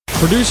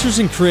Producers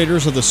and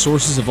creators are the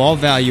sources of all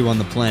value on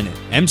the planet.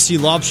 MC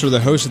Lobster, the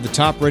host of the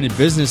top-rated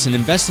business and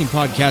investing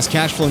podcast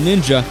Cashflow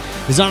Ninja,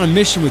 is on a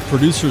mission with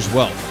Producers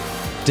Wealth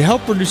to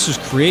help producers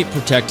create,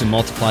 protect, and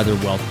multiply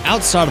their wealth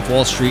outside of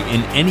Wall Street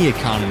in any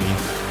economy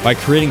by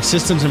creating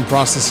systems and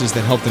processes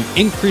that help them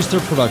increase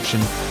their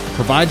production,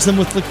 provides them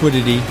with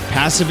liquidity,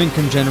 passive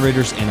income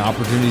generators, and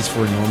opportunities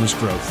for enormous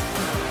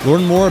growth.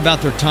 Learn more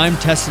about their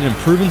time-tested and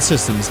proven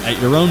systems at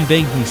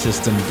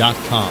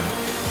yourownbankingsystem.com.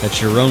 That's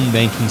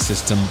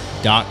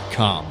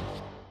yourownbankingsystem.com.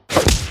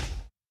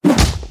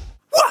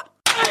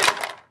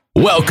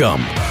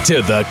 Welcome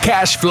to the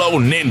Cashflow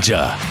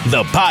Ninja,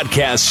 the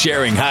podcast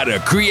sharing how to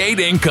create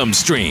income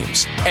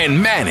streams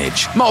and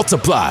manage,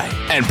 multiply,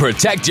 and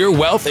protect your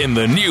wealth in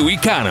the new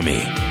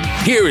economy.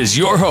 Here is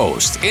your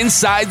host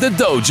inside the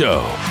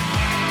dojo,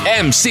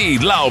 MC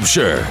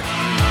Lobster.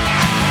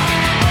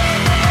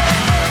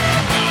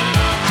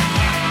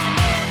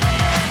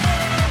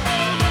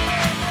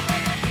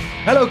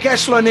 Hello,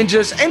 Cashflow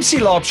Ninjas. MC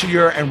Lobster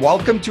here, and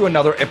welcome to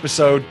another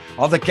episode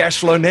of the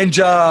Cashflow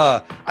Ninja.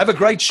 I have a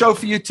great show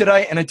for you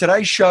today, and in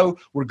today's show,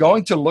 we're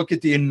going to look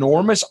at the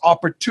enormous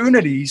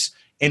opportunities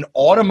in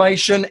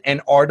automation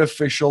and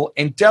artificial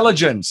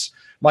intelligence.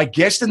 My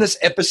guest in this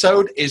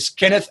episode is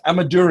Kenneth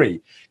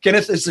Ameduri.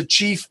 Kenneth is the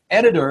chief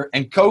editor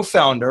and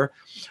co-founder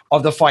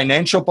of the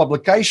financial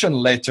publication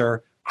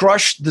letter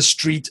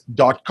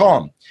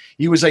crushthestreet.com.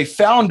 He was a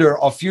founder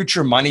of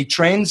Future Money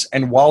Trends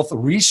and Wealth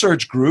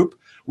Research Group,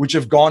 which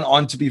have gone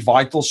on to be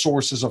vital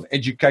sources of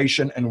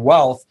education and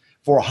wealth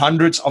for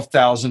hundreds of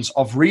thousands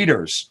of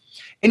readers.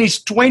 In his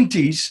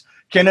 20s,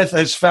 Kenneth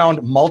has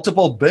found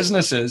multiple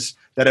businesses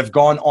that have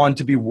gone on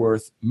to be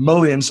worth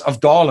millions of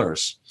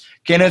dollars.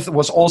 Kenneth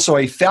was also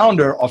a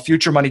founder of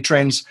Future Money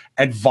Trends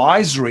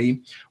Advisory,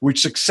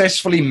 which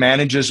successfully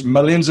manages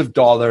millions of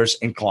dollars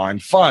in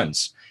client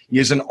funds. He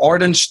is an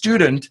ardent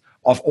student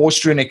of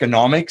Austrian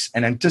economics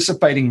and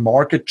anticipating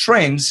market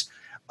trends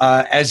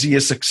as he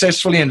has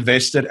successfully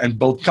invested and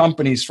built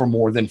companies for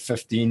more than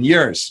 15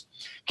 years.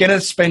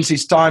 Kenneth spends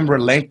his time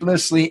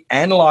relentlessly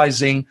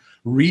analyzing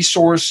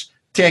resource,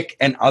 tech,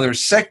 and other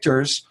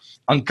sectors,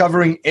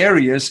 uncovering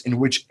areas in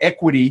which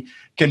equity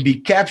can be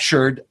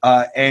captured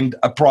and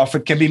a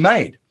profit can be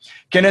made.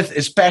 Kenneth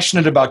is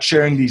passionate about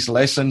sharing these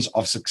lessons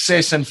of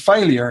success and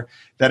failure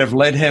that have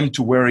led him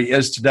to where he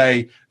is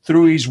today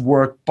through his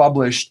work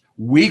published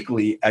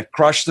weekly at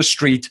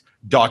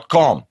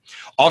crushthestreet.com.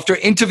 After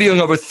interviewing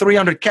over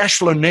 300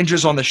 Cashflow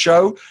Ninjas on the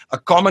show, a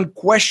common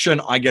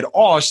question I get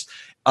asked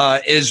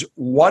is,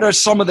 what are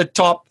some of the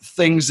top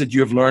things that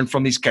you have learned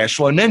from these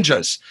Cashflow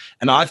Ninjas?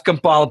 And I've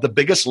compiled the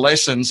biggest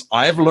lessons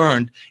I have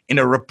learned in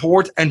a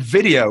report and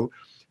video,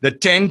 the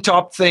 10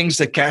 top things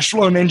that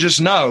Cashflow Ninjas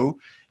know.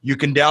 You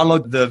can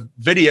download the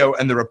video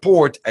and the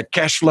report at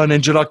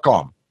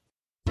cashflowninja.com.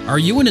 Are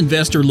you an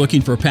investor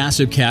looking for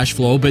passive cash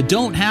flow but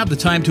don't have the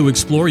time to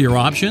explore your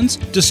options?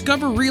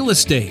 Discover real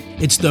estate.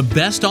 It's the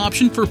best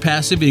option for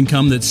passive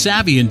income that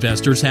savvy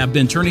investors have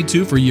been turning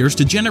to for years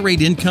to generate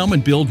income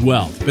and build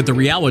wealth. But the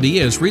reality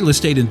is, real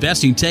estate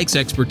investing takes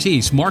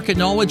expertise, market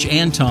knowledge,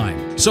 and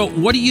time. So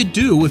what do you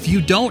do if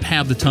you don't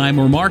have the time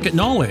or market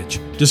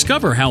knowledge?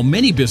 Discover how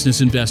many business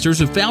investors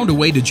have found a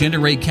way to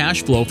generate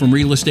cash flow from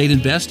real estate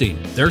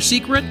investing. Their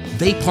secret?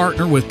 They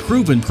partner with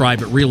proven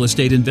private real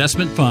estate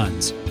investment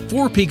funds.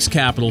 Four Peaks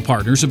Capital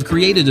Partners have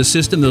created a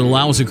system that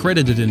allows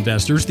accredited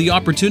investors the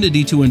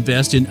opportunity to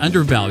invest in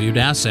undervalued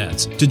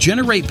assets to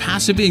generate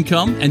passive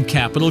income and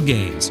capital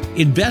gains.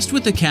 Invest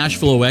with the cash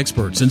flow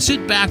experts and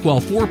sit back while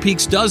Four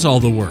Peaks does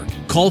all the work.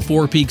 Call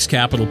Four Peaks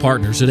Capital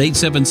Partners at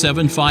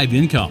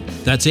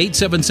 877-5-INCOME. That's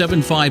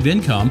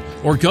 877-5-INCOME,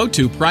 or go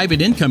to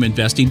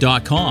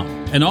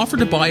privateincomeinvesting.com. An offer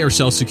to buy or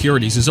sell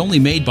securities is only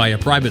made by a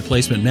private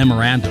placement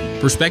memorandum.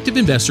 Prospective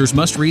investors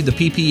must read the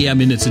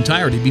PPM in its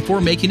entirety before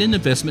making an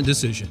investment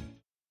decision.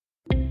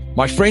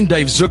 My friend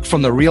Dave Zook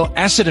from The Real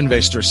Asset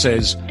Investor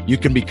says you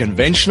can be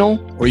conventional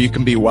or you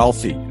can be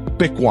wealthy.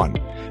 Pick one.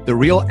 The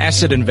Real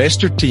Asset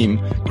Investor team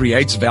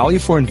creates value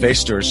for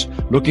investors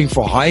looking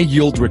for high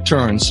yield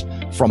returns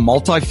from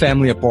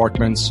multifamily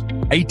apartments,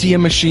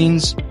 ATM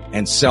machines,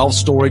 and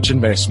self-storage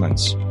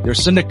investments. Their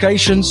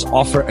syndications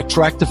offer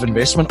attractive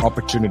investment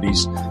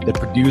opportunities that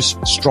produce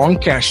strong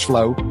cash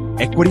flow,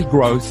 equity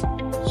growth,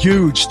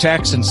 huge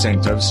tax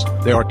incentives.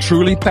 They are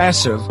truly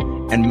passive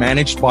and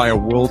managed by a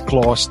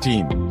world-class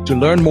team. To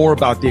learn more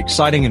about the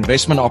exciting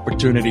investment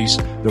opportunities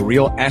the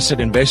Real Asset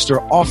Investor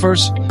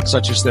offers,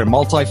 such as their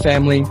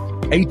multifamily,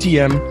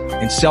 ATM,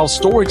 and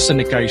self-storage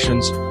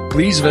syndications,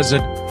 please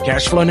visit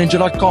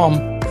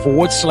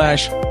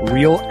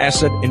cashflowninja.com/Real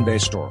Asset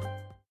Investor.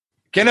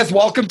 Kenneth,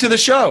 welcome to the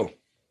show.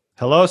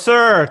 Hello,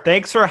 sir.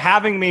 Thanks for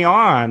having me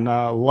on.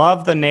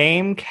 Love the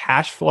name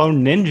Cashflow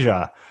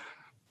Ninja.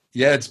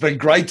 Yeah, it's been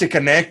great to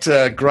connect.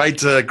 Great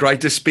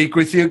to speak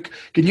with you.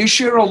 Can you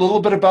share a little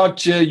bit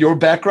about your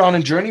background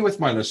and journey with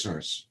my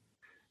listeners?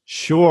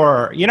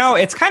 Sure. You know,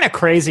 it's kind of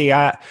crazy.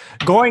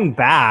 Going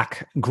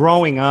back,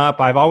 growing up,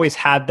 I've always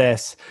had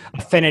this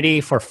affinity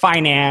for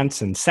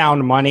finance and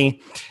sound money.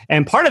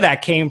 And part of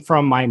that came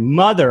from my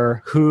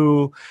mother,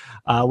 who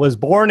was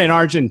born in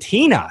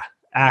Argentina,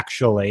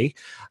 actually.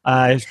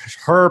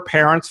 Her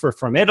parents were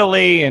from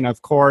Italy, and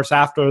of course,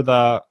 after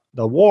the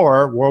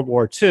war, World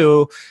War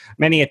II,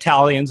 many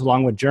Italians,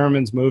 along with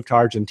Germans, moved to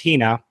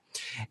Argentina,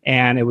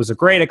 and it was a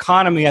great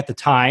economy at the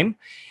time.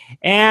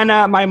 And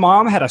my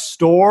mom had a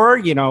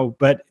store,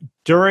 but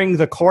during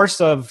the course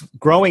of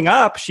growing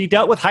up, she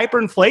dealt with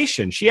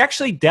hyperinflation. She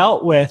actually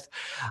dealt with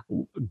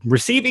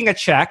receiving a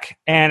check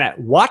and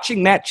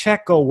watching that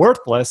check go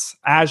worthless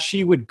as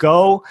she would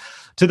go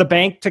to the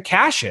bank to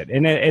cash it.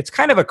 And it's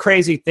kind of a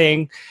crazy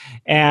thing.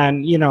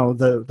 And,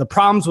 the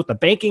problems with the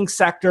banking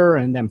sector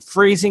and them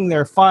freezing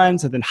their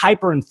funds and then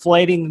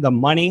hyperinflating the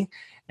money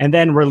and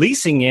then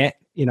releasing it,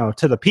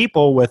 to the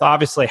people with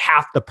obviously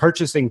half the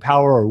purchasing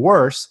power or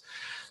worse.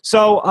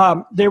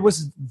 So there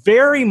was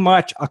very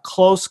much a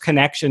close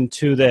connection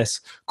to this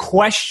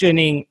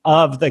questioning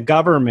of the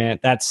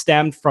government that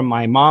stemmed from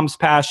my mom's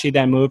past. She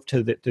then moved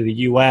to the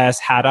U.S.,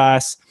 had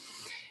us.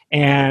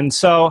 And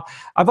so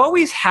I've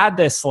always had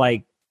this,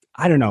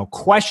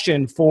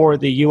 question for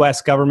the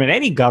U.S. government,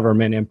 any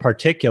government in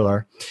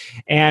particular.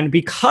 And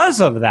because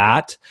of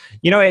that,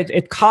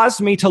 it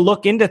caused me to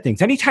look into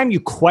things. Anytime you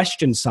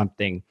question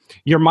something,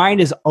 your mind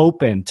is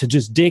open to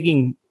just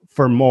digging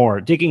for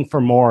more.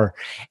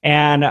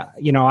 And,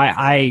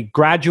 I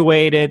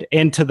graduated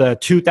into the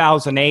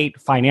 2008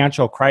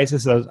 financial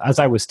crisis. As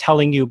I was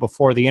telling you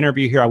before the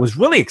interview here, I was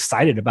really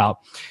excited about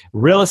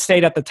real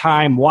estate at the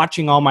time,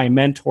 watching all my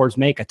mentors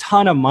make a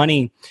ton of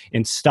money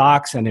in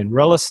stocks and in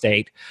real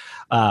estate.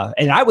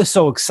 And I was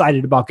so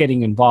excited about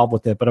getting involved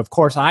with it. But of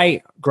course,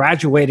 I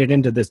graduated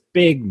into this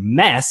big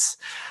mess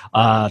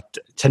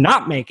to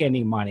not make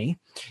any money.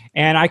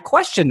 And I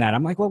questioned that.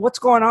 I'm like, well, what's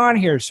going on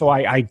here? So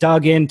I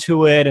dug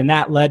into it, and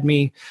that led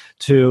me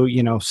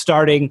to,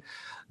 starting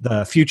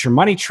the Future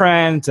Money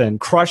Trends and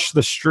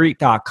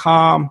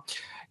crushthestreet.com.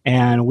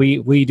 And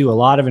we do a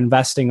lot of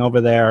investing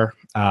over there.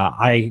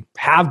 I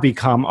have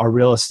become a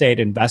real estate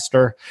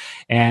investor,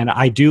 and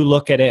I do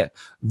look at it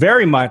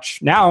very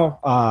much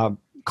now,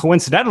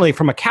 coincidentally,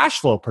 from a cash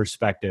flow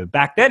perspective.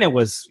 Back then it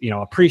was,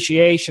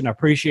 appreciation.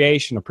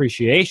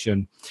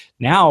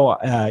 Now,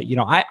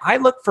 I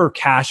look for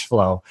cash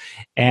flow,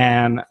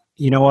 and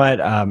you know what?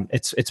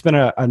 It's been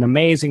an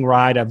amazing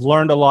ride. I've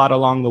learned a lot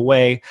along the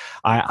way.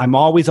 I'm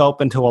always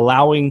open to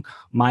allowing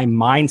my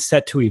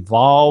mindset to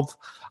evolve.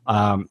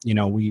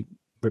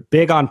 We're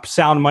big on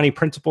sound money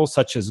principles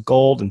such as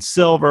gold and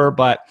silver,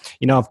 but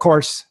of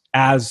course,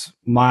 as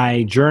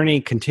my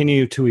journey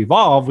continued to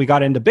evolve, we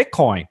got into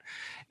Bitcoin.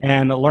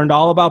 And learned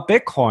all about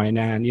Bitcoin,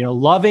 and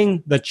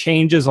loving the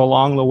changes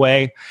along the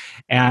way,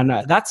 and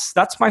that's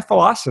my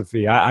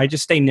philosophy. I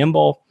just stay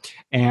nimble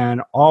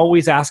and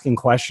always asking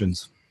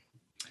questions.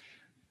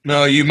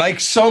 No, you make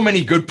so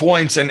many good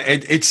points, and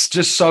it's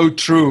just so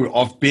true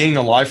of being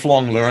a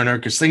lifelong learner,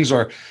 because things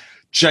are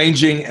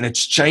changing, and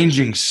it's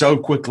changing so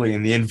quickly,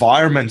 and the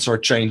environments are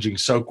changing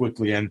so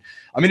quickly. And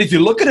I mean, if you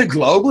look at it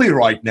globally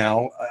right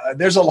now,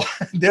 there's a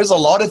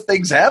lot of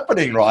things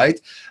happening, right?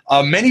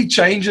 Many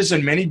changes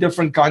in many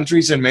different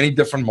countries and many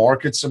different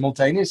markets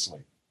simultaneously.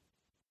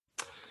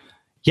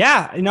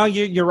 Yeah,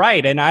 you're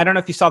right. And I don't know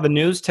if you saw the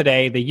news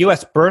today, the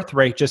U.S. birth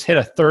rate just hit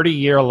a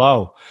 30-year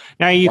low.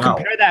 Now, you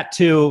compare that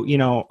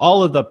to,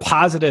 all of the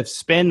positive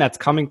spin that's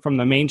coming from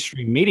the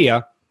mainstream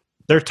media.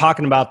 They're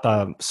talking about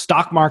the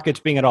stock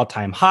markets being at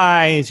all-time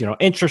highs,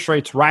 interest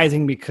rates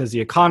rising because the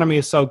economy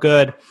is so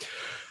good.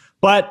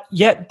 But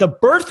yet the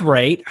birth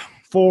rate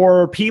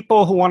for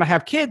people who want to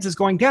have kids is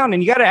going down.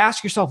 And you got to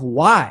ask yourself,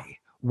 why?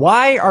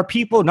 Why are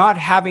people not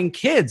having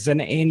kids?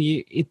 And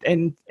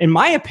in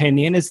my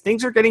opinion, is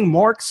things are getting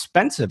more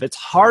expensive. It's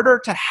harder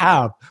to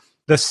have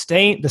the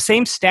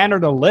same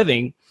standard of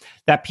living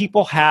that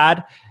people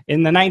had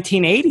in the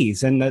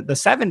 1980s and the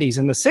 70s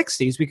and the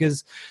 60s,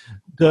 because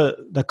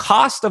the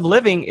cost of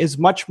living is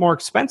much more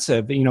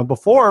expensive.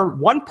 Before,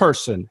 one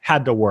person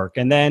had to work,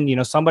 and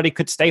then somebody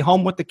could stay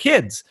home with the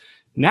kids.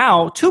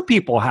 Now 2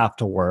 people have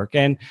to work,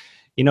 and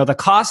the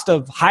cost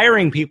of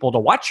hiring people to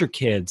watch your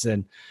kids,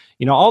 and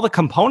all the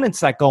components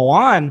that go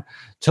on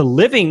to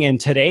living in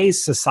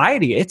today's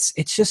society, it's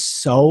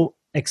just so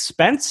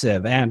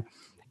expensive. And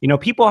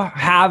people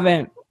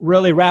haven't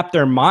really wrapped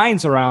their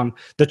minds around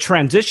the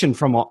transition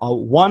from a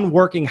one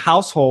working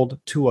household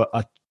to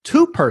a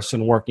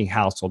 2-person working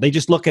household. They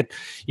just look at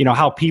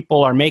how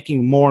people are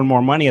making more and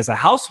more money as a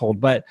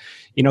household, but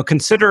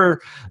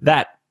consider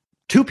that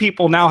 2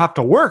 people now have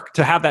to work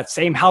to have that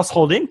same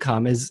household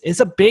income is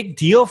a big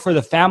deal for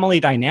the family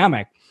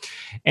dynamic.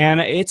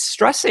 And it's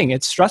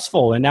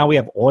stressful. And now we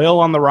have oil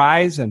on the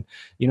rise, and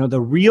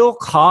the real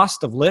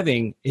cost of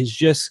living is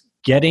just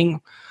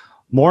getting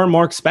more and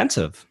more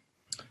expensive.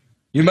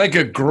 You make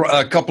a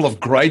couple of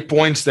great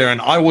points there,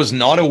 and I was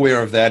not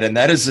aware of that. And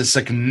that is a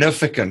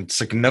significant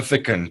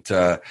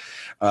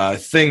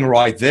thing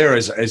right there,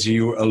 as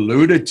you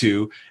alluded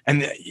to.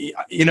 And,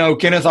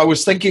 Kenneth, I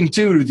was thinking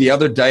too, the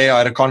other day, I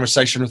had a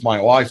conversation with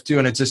my wife too,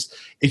 and it's just,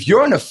 if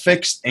you're on a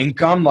fixed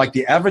income, like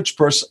the average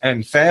person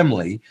and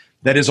family,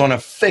 that is on a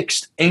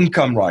fixed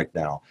income right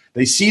now.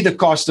 They see the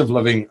cost of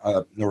living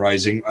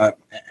rising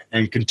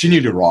and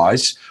continue to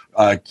rise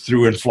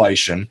through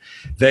inflation.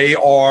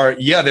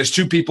 There's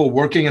two people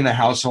working in the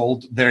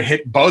household.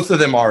 Both of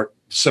them are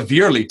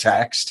severely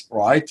taxed,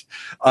 right?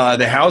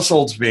 The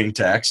household's being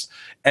taxed,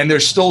 and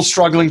they're still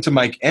struggling to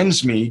make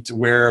ends meet.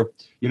 Where,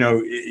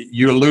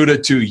 you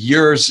alluded to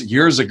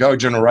years ago,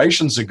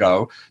 generations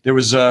ago, there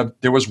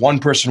was one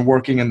person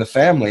working in the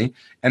family,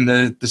 and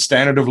the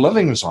standard of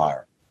living was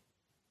higher.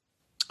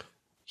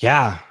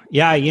 Yeah.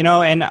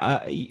 And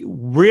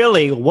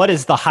really, what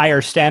is the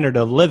higher standard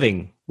of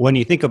living when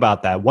you think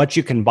about that? What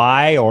you can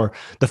buy, or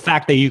the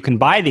fact that you can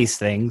buy these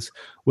things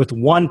with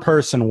one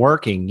person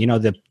working.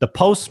 The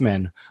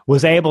postman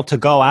was able to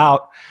go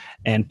out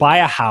and buy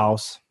a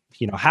house,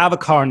 have a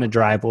car in the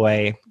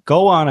driveway,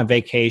 go on a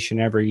vacation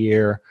every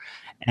year,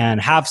 and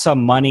have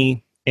some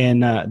money in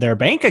their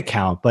bank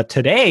account. But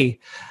today,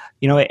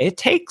 it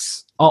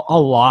takes a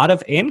lot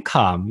of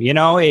income.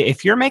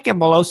 If you're making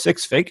below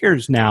six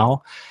figures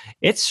now,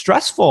 it's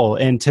stressful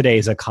in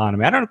today's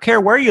economy. I don't care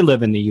where you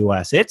live in the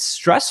U.S. It's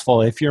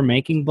stressful if you're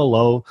making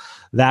below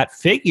that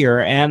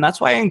figure. And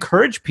that's why I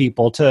encourage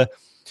people to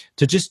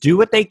just do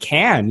what they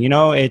can.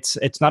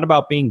 It's not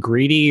about being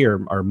greedy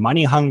or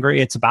money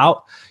hungry. It's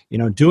about,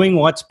 doing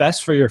what's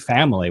best for your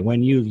family.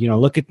 When you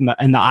look in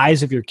the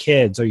eyes of your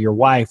kids or your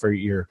wife or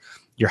your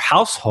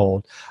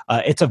household,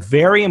 it's a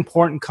very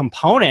important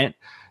component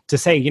to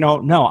say,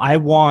 no, I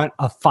want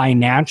a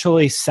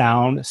financially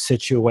sound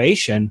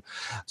situation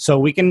so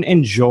we can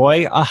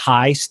enjoy a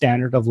high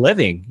standard of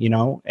living,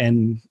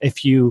 and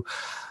if you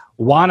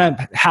want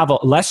to have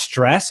less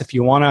stress, if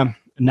you want to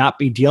not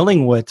be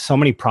dealing with so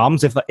many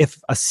problems,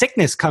 if a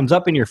sickness comes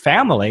up in your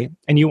family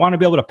and you want to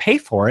be able to pay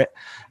for it,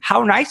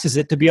 how nice is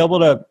it to be able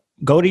to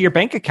go to your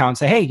bank account and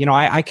say, hey,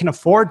 I can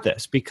afford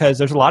this? Because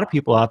there's a lot of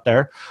people out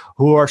there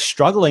who are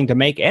struggling to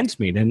make ends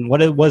meet. And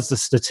what was the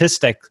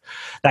statistic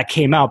that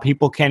came out?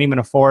 People can't even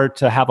afford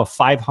to have a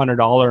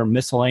 $500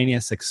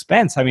 miscellaneous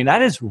expense. I mean,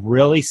 that is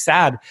really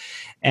sad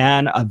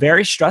and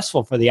very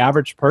stressful for the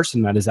average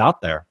person that is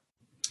out there.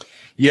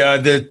 Yeah,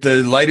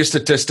 the latest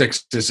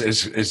statistics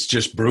is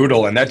just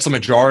brutal, and that's the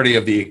majority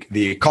of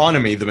the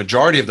economy, the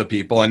majority of the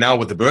people. And now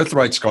with the birth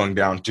rates going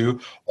down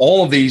too,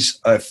 all of these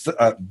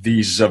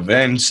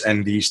events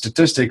and these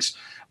statistics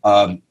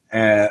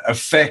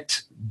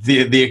affect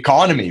the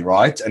economy,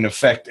 right, and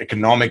affect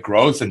economic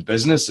growth and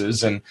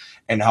businesses and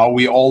how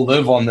we all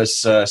live on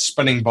this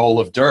spinning bowl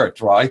of dirt,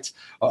 right,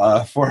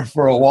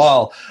 for a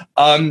while.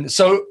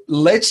 So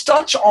let's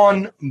touch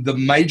on the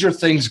major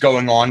things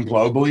going on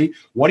globally.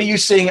 What are you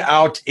seeing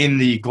out in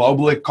the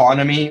global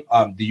economy,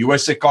 the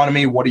U.S.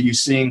 economy? What are you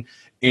seeing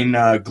in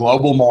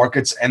global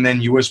markets and then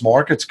U.S.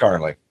 markets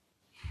currently?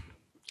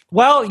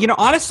 Well,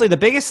 honestly, the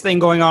biggest thing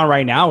going on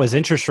right now is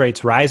interest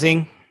rates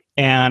rising.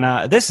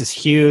 And this is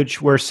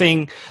huge. We're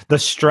seeing the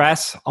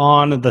stress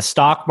on the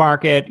stock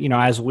market,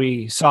 as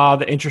we saw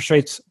the interest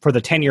rates for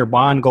the 10-year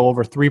bond go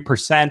over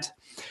 3%,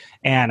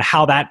 and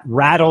how that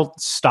rattled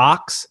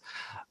stocks.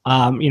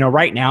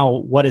 Right now,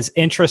 what is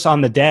interest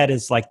on the debt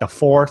is like the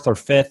fourth or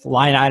fifth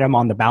line item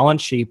on the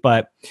balance sheet.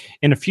 But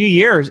in a few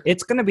years,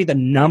 it's going to be the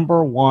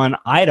number one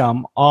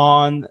item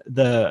on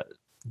the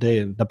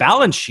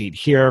balance sheet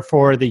here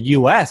for the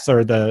U.S.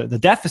 or the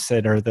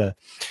deficit or the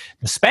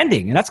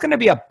spending. And that's going to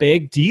be a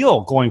big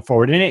deal going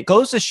forward. And it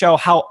goes to show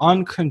how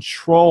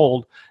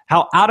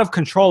how out of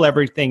control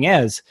everything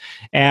is.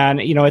 And,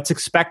 it's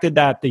expected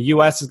that the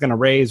U.S. is going to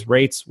raise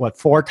rates,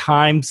 4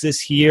 times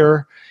this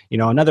year,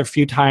 another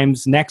few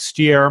times next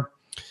year.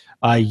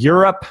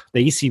 Europe,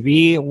 the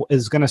ECB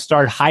is going to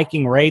start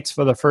hiking rates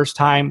for the first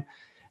time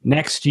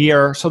next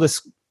year. So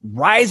this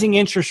rising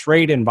interest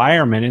rate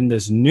environment in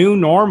this new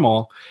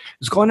normal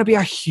is going to be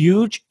a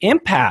huge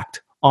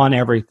impact on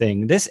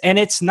everything. And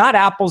it's not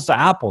apples to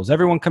apples.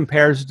 Everyone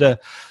compares the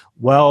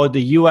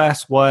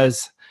U.S.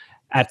 was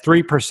at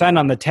 3%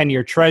 on the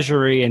 10-year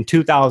Treasury in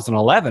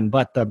 2011,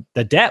 but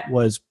the debt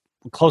was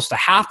close to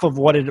half of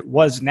what it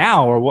was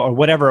now, or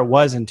whatever it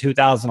was in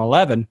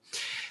 2011.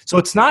 So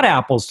it's not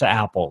apples to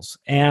apples,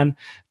 and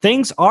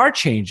things are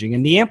changing,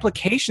 and the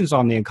implications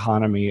on the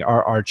economy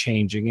are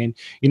changing.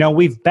 And,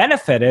 we've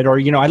benefited, or,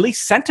 at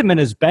least sentiment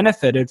has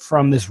benefited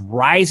from this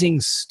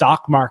rising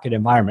stock market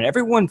environment.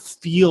 Everyone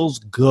feels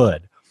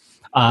good.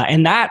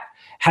 And that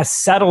has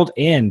settled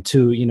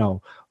into,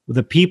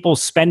 the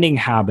people's spending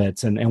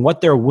habits and what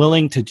they're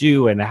willing to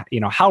do, and,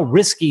 how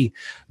risky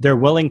they're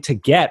willing to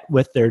get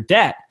with their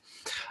debt.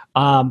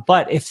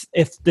 But if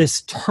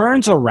this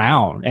turns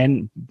around,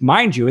 and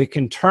mind you, it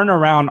can turn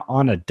around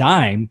on a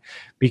dime,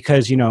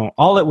 because,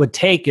 all it would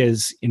take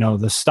is,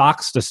 the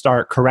stocks to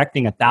start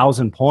correcting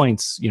 1,000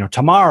 points,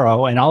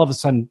 tomorrow. And all of a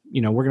sudden,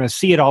 we're going to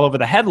see it all over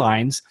the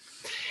headlines,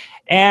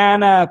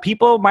 and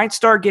people might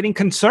start getting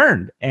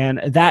concerned. And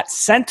that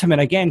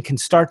sentiment, again, can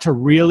start to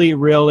really,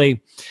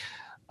 really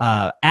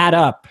add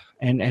up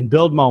and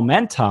build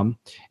momentum.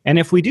 And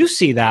if we do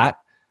see that,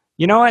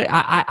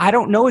 I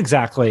don't know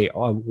exactly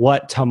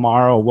what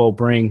tomorrow will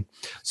bring.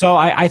 So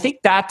I think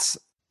that's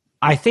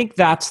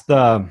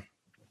the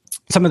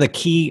some of the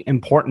key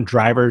important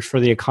drivers for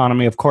the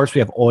economy. Of course, we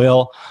have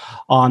oil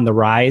on the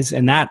rise,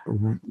 and that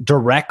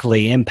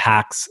directly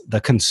impacts the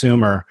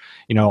consumer.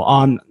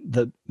 On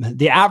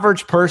the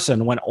average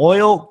person, when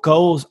oil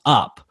goes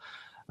up,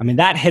 I mean,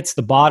 that hits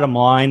the bottom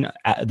line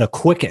the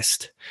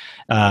quickest.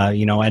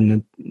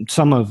 And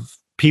some of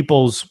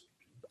people's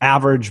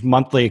average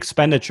monthly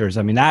expenditures.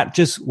 I mean,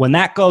 when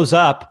that goes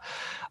up,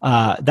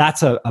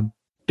 that's a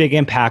big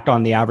impact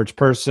on the average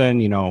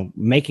person,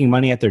 making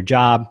money at their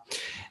job.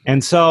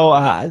 And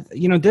so,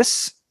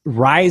 this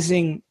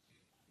rising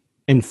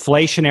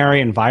inflationary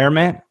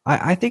environment,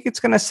 I think it's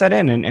going to set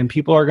in, and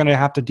people are going to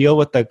have to deal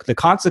with the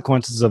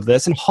consequences of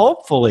this. And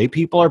hopefully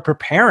people are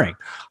preparing.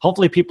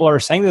 Hopefully people are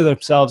saying to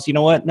themselves, you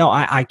know what? No,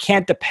 I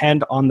can't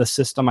depend on the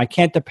system. I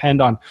can't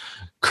depend on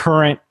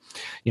current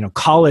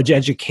college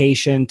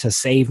education to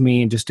save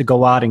me, and just to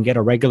go out and get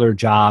a regular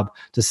job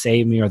to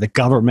save me, or the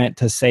government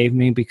to save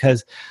me,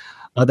 because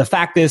the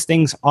fact is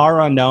things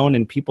are unknown,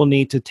 and people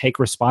need to take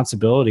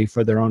responsibility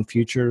for their own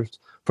futures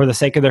for the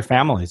sake of their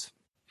families.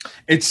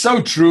 It's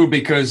so true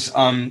because,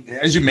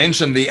 as you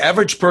mentioned, the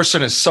average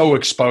person is so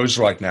exposed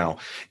right now.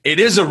 It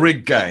is a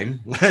rigged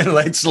game.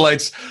 let's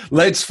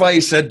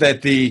face it,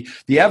 that the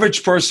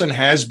average person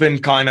has been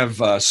kind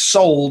of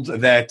sold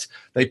that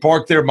they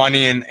park their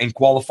money in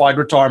qualified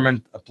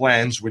retirement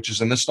plans, which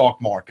is in the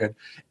stock market,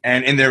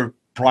 and in their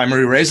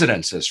primary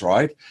residences,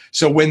 right?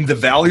 So when the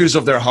values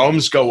of their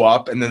homes go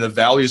up and then the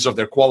values of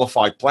their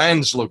qualified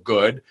plans look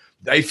good,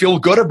 they feel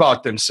good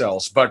about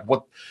themselves. But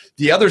what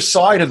the other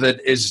side of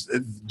it is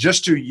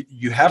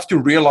you have to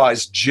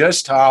realize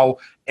just how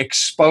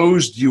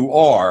exposed you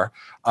are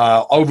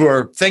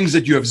over things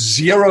that you have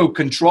zero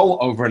control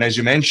over. And as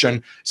you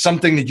mentioned,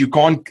 something that you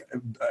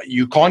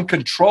can't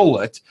control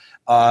it,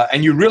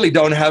 and you really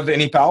don't have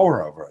any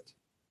power over it.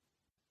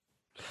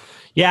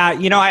 Yeah,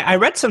 I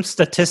read some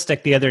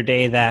statistic the other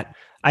day that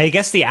I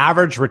guess the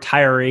average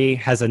retiree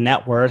has a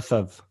net worth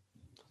of,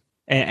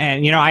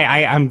 and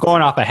I'm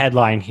going off a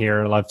headline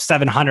here, like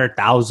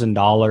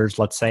 $700,000,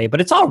 let's say, but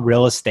it's all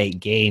real estate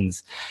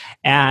gains.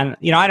 And,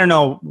 I don't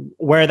know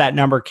where that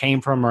number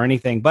came from or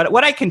anything, but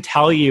what I can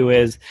tell you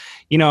is,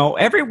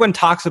 everyone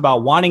talks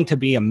about wanting to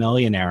be a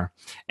millionaire,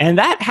 and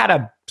that had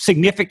a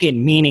significant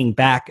meaning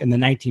back in the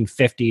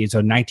 1950s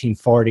or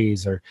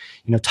 1940s, or,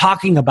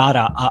 talking about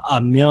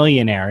a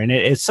millionaire. And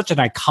it's such an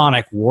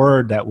iconic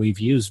word that we've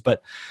used,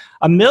 but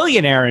a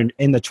millionaire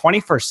in the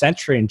 21st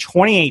century, in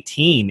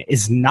 2018,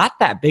 is not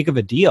that big of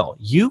a deal.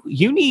 You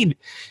need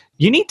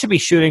to be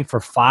shooting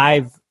for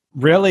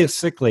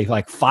realistically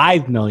like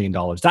 $5 million.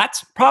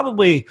 That's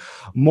probably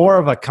more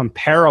of a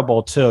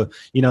comparable to,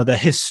 the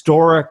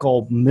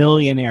historical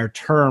millionaire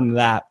term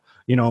that,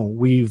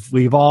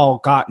 we've all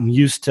gotten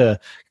used to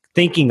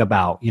thinking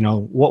about.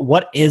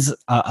 What is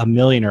a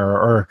millionaire,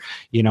 or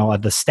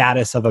the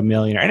status of a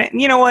millionaire.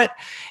 And you know what,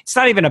 it's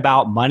not even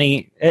about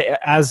money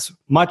as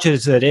much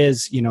as it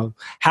is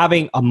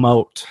having a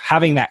moat,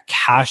 having that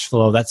cash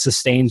flow that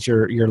sustains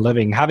your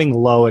living, having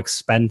low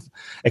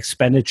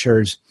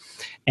expenditures,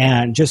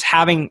 and just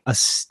having a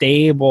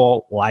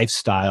stable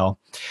lifestyle.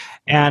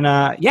 And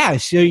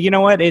so you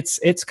know what,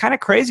 it's kind of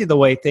crazy the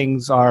way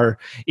things are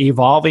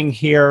evolving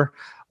here.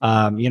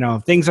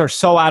 Things are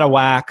so out of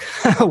whack.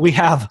 We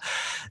have,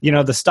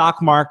 the stock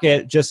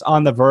market just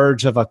on the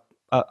verge of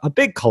a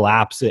big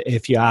collapse,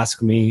 if you ask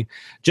me.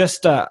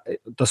 Just the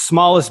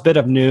smallest bit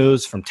of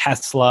news from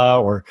Tesla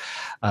or,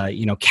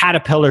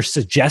 Caterpillar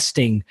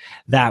suggesting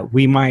that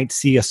we might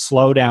see a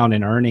slowdown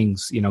in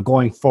earnings,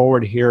 going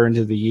forward here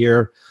into the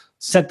year,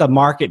 sent the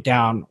market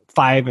down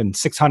 500 and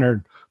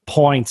 600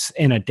 points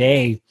in a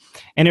day.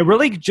 And it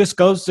really just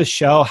goes to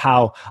show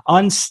how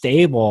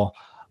unstable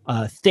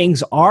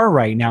things are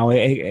right now.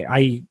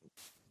 I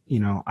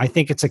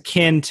think it's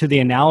akin to the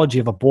analogy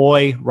of a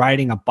boy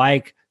riding a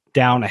bike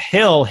down a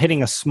hill,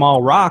 hitting a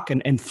small rock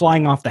and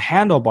flying off the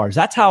handlebars.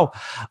 That's how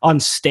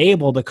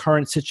unstable the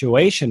current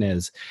situation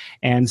is.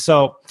 And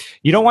so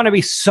you don't want to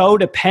be so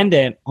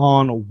dependent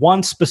on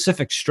one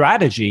specific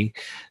strategy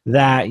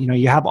that,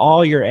 you have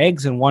all your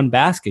eggs in one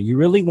basket. You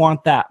really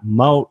want that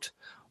moat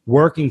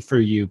working for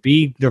you.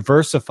 Be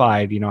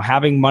diversified,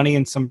 having money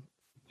in some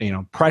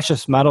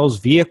precious metals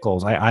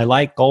vehicles. I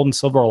like gold and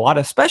silver a lot,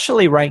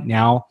 especially right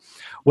now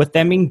with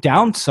them being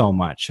down so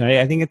much.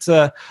 I think it's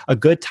a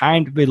good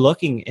time to be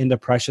looking into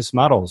precious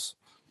metals.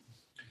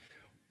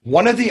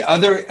 One of the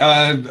other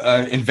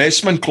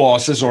investment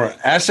classes or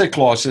asset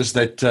classes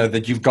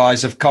that you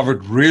guys have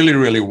covered really,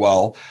 really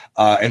well,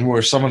 and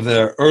were some of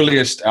the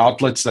earliest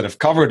outlets that have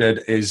covered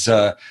it, is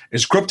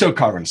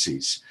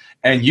cryptocurrencies.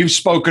 And you've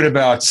spoken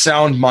about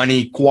sound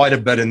money quite a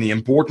bit and the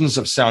importance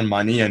of sound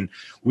money, and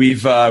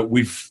we've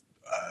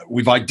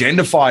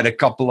identified a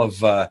couple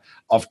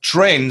of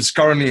trends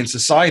currently in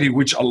society,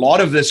 which a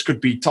lot of this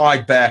could be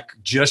tied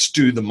back just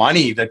to the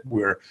money that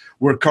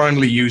we're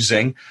currently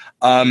using.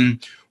 Can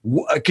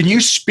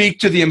you speak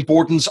to the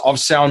importance of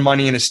sound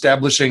money and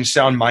establishing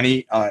sound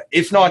money?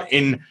 If not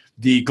in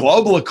the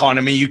global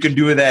economy, you can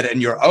do that in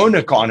your own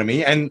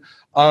economy, and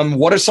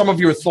What are some of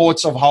your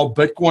thoughts of how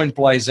Bitcoin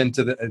plays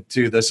into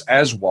this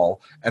as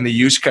well, and the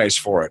use case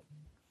for it?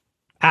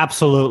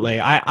 Absolutely.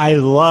 I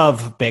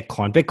love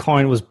Bitcoin.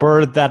 Bitcoin was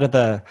birthed out of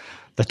the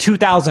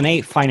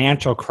 2008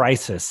 financial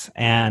crisis.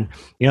 And,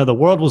 the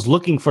world was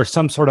looking for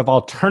some sort of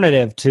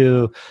alternative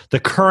to the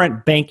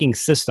current banking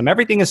system.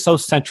 Everything is so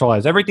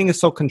centralized. Everything is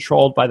so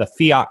controlled by the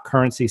fiat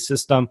currency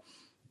system.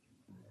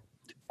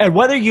 And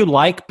whether you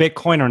like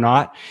Bitcoin or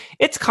not,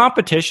 it's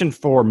competition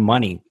for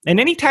money. And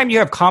anytime you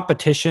have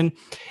competition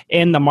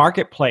in the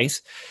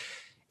marketplace,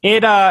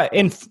 it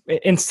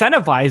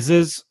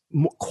incentivizes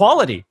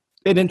quality.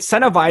 It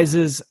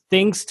incentivizes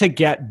things to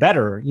get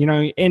better.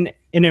 In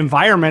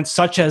environments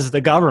such as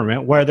the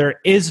government where there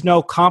is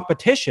no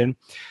competition,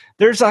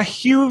 there's a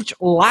huge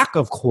lack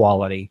of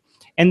quality.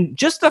 And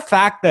just the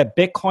fact that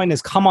Bitcoin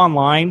has come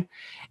online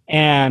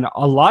and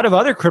a lot of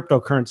other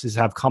cryptocurrencies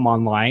have come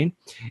online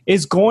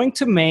is going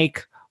to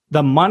make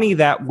the money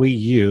that we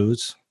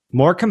use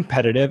more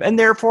competitive and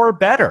therefore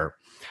better.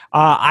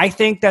 I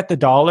think that the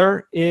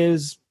dollar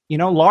is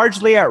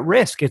largely at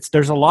risk.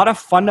 There's a lot of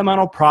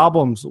fundamental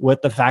problems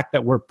with the fact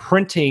that we're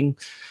printing,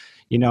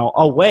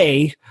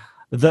 away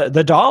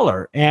the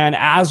dollar. And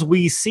as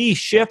we see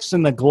shifts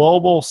in the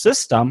global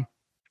system,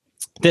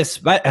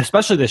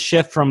 especially the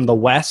shift from the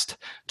West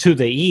to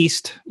the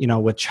East,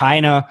 with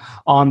China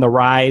on the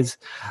rise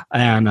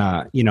and,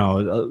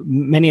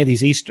 many of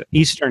these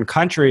Eastern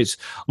countries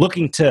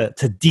looking to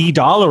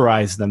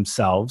de-dollarize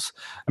themselves.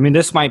 I mean,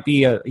 this might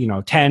be a,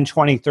 10,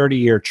 20,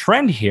 30-year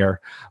trend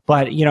here,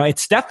 but,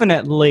 it's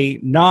definitely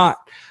not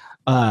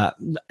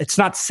it's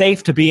not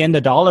safe to be in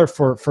the dollar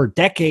for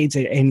decades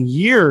and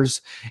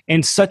years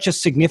in such a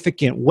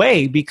significant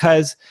way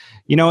because,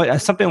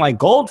 something like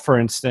gold, for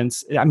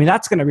instance, I mean,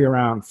 that's going to be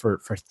around for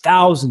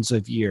thousands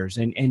of years.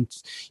 And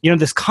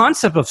this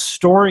concept of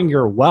storing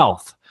your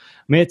wealth,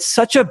 I mean, it's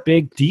such a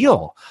big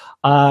deal,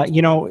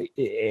 and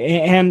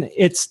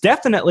it's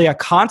definitely a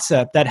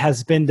concept that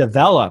has been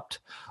developed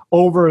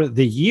over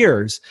the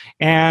years.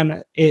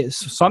 And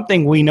it's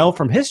something we know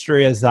from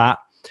history is that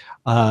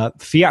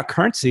fiat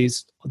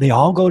currencies, they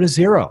all go to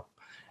zero.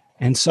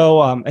 And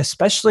so,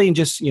 especially in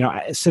just,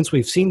 since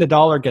we've seen the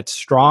dollar get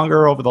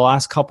stronger over the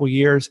last couple of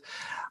years,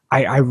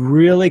 I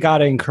really got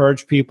to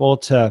encourage people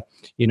to,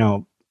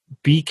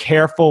 be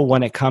careful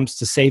when it comes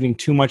to saving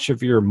too much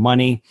of your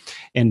money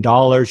in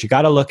dollars. You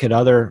got to look at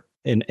other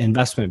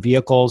investment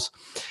vehicles.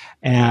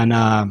 And,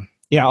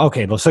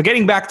 okay. So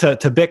getting back to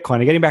Bitcoin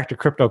and getting back to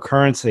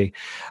cryptocurrency,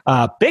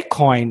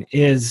 Bitcoin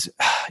is,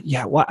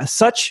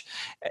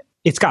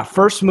 it's got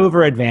first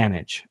mover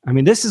advantage. I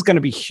mean, this is going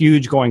to be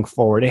huge going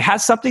forward. It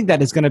has something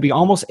that is going to be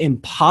almost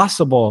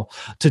impossible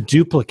to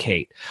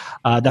duplicate.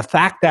 The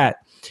fact that,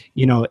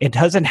 it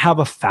doesn't have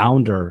a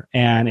founder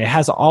and it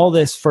has all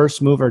this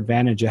first mover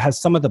advantage. It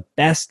has some of the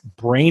best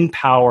brain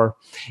power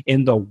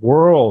in the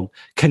world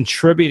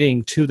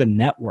contributing to the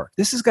network.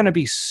 This is going to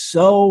be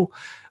so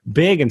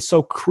big and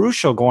so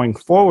crucial going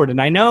forward.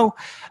 And I know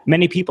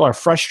many people are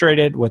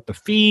frustrated with the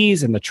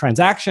fees and the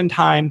transaction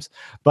times,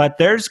 but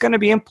there's going to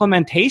be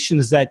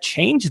implementations that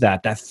change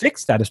that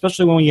fix that,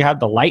 especially when you have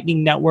the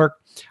Lightning Network.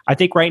 I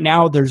think right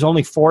now there's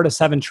only 4 to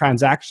 7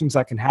 transactions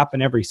that can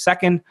happen every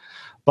second.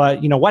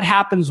 But, what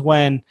happens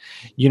when,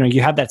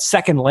 you have that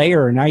second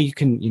layer and now you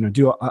can,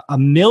 do a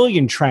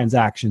million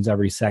transactions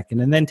every second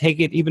and then take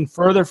it even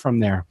further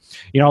from there.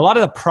 A lot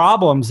of the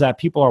problems that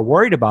people are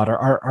worried about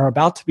are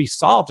about to be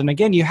solved. And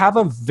again, you have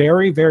a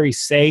very, very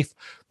safe,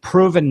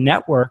 proven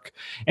network,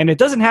 and it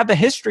doesn't have the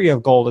history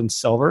of gold and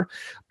silver,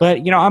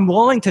 but, I'm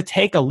willing to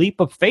take a leap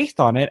of faith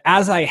on it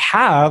as I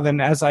have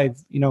and as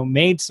I've,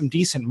 made some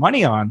decent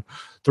money on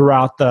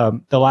throughout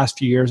the last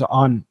few years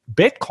on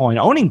Bitcoin,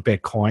 owning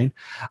Bitcoin.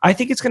 I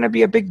think it's going to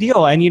be a big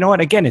deal. And you know what?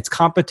 Again, it's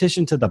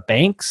competition to the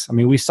banks. I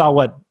mean, we saw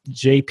what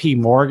JP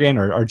Morgan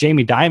or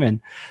Jamie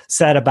Dimon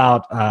said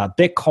about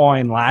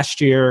Bitcoin last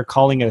year,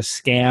 calling it a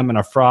scam and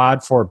a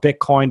fraud for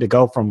Bitcoin to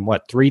go from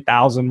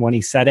 3,000 when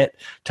he said it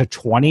to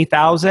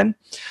 20,000.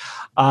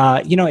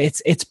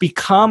 It's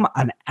become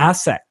an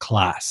asset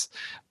class.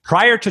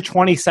 Prior to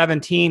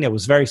 2017, it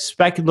was very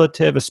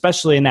speculative,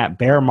 especially in that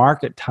bear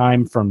market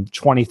time from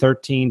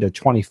 2013 to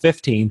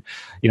 2015.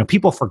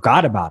 People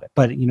forgot about it.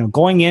 But,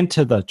 going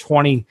into the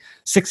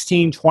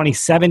 2016,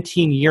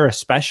 2017 year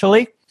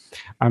especially,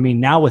 I mean,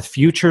 now with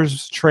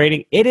futures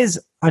trading, it is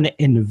an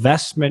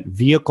investment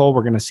vehicle.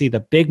 We're going to see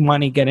the big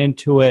money get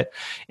into it.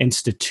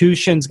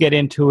 Institutions get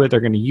into it. They're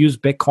going to use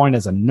Bitcoin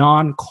as a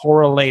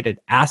non-correlated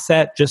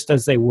asset, just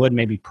as they would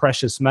maybe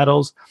precious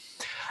metals.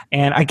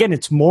 And again,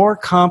 it's more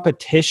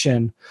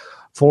competition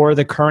for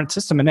the current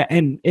system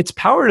and it's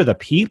power to the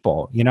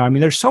people. I mean,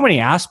 there's so many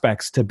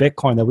aspects to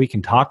Bitcoin that we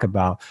can talk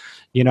about.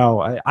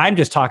 I'm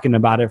just talking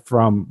about it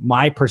from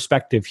my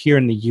perspective here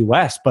in the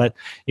US, but,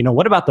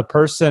 what about the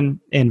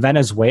person in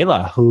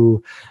Venezuela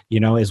who,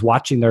 is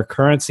watching their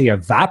currency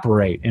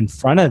evaporate in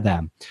front of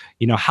them?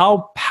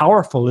 How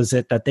powerful is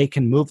it that they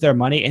can move their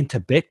money into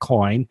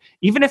Bitcoin,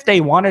 even if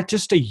they wanted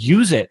just to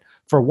use it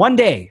for one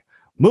day,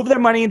 move their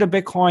money into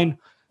Bitcoin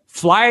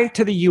fly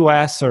to the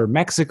US or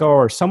Mexico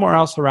or somewhere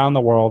else around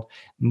the world,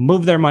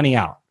 move their money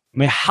out. I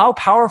mean, how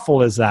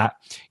powerful is that?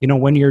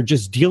 When you're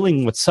just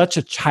dealing with such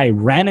a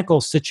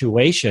tyrannical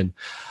situation,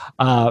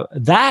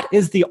 that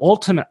is the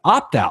ultimate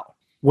opt-out.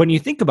 When you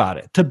think about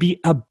it, to be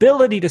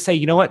ability to say,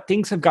 you know what,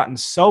 things have gotten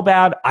so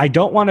bad, I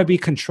don't want to be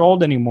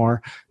controlled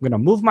anymore. I'm going to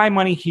move my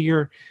money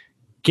here,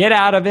 get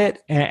out of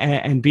it,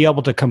 and be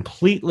able to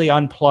completely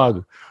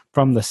unplug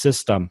from the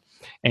system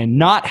and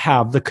not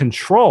have the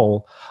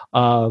control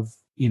of,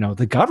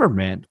 the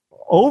government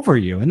over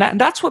you. And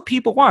that's what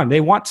people want. They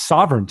want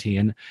sovereignty.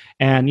 And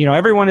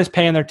everyone is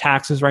paying their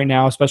taxes right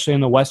now, especially in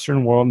the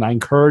Western world. And I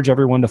encourage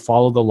everyone to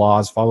follow the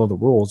laws, follow the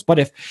rules. But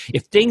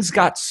if things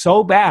got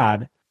so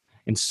bad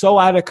and so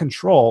out of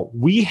control,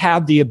 we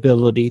have the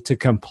ability to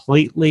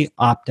completely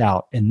opt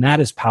out. And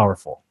that is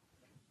powerful.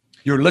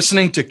 You're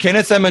listening to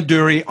Kenneth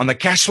Ameduri on the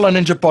Cashflow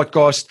Ninja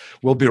podcast.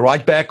 We'll be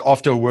right back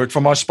after a word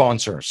from our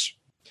sponsors.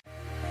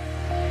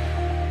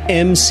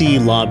 MC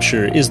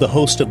Lobsher is the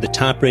host of the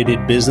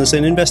top-rated business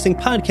and investing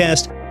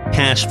podcast,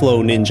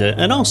 Cashflow Ninja,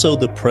 and also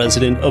the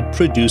president of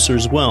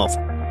Producers Wealth.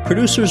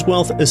 Producers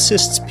Wealth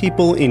assists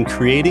people in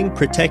creating,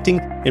 protecting,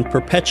 and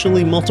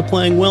perpetually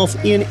multiplying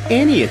wealth in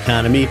any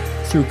economy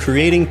through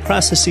creating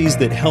processes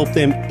that help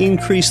them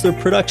increase their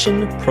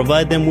production,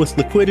 provide them with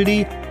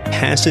liquidity,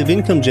 passive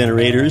income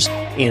generators,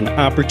 and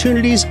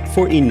opportunities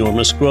for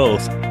enormous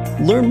growth.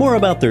 Learn more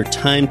about their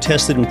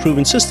time-tested and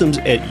proven systems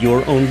at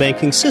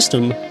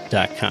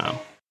yourownbankingsystem.com.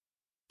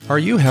 Are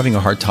you having a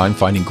hard time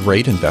finding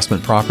great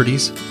investment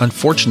properties?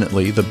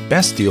 Unfortunately, the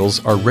best deals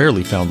are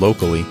rarely found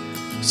locally.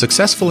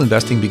 Successful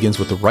investing begins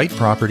with the right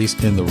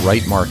properties in the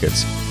right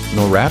markets.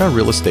 Norada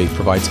Real Estate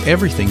provides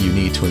everything you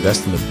need to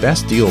invest in the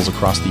best deals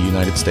across the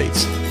United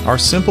States. Our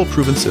simple,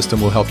 proven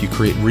system will help you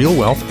create real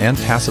wealth and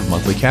passive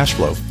monthly cash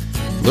flow.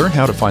 Learn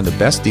how to find the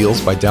best deals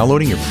by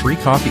downloading your free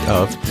copy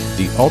of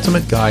The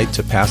Ultimate Guide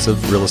to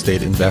Passive Real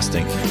Estate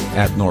Investing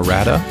at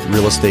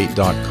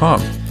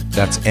noradarealestate.com.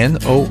 That's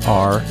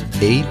NORADA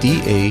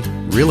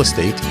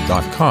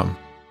realestate.com.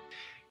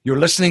 You're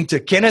listening to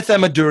Kenneth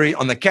Ameduri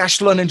on the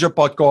Cashflow Ninja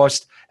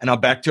podcast, and now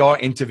back to our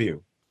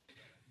interview.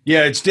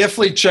 Yeah, it's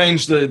definitely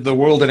changed the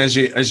world, and as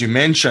you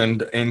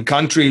mentioned, in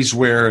countries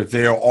where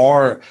there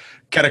are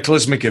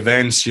cataclysmic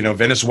events,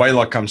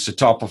 Venezuela comes to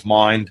top of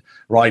mind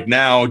right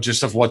now,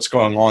 just of what's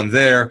going on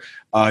there.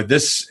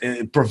 This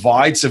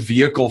provides a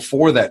vehicle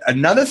for that.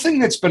 Another thing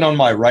that's been on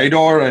my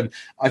radar, and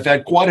I've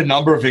had quite a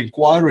number of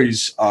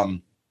inquiries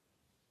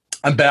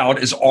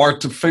about, is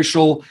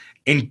artificial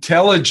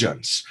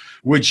intelligence,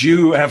 which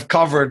you have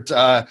covered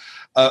a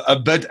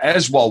bit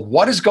as well.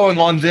 What is going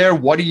on there?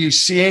 What are you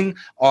seeing?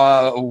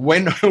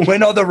 When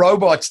are the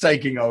robots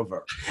taking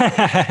over?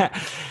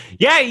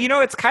 Yeah,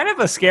 it's kind of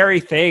a scary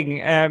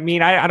thing. I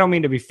mean, I don't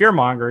mean to be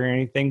fear-mongering or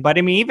anything, but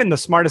I mean, even the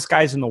smartest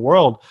guys in the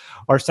world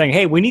are saying,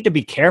 hey, we need to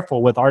be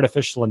careful with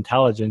artificial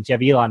intelligence. You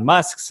have Elon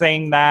Musk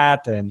saying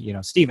that, and,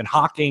 Stephen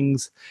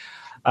Hawking's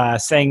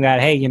saying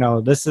that, hey,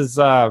 this is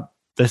a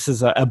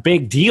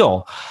big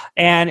deal.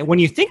 And when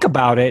you think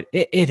about it,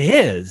 it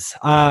is.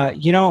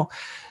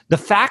 The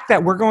fact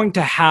that we're going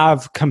to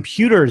have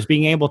computers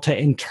being able to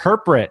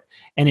interpret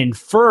and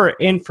infer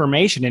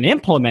information and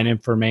implement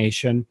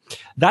information,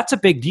 that's a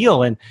big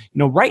deal. And,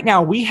 right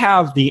now we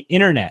have the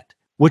internet,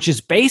 which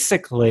is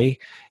basically,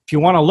 if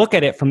you want to look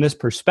at it from this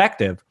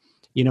perspective,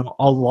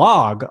 a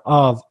log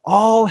of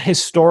all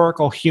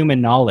historical human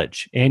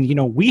knowledge. And,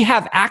 we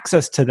have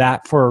access to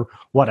that for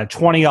a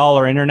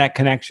 $20 internet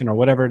connection or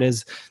whatever it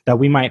is that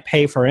we might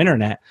pay for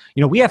internet.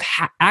 We have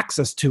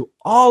access to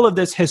all of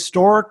this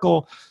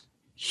historical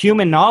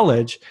human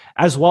knowledge,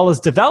 as well as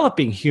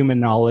developing human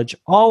knowledge,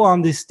 all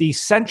on this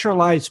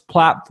decentralized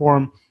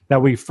platform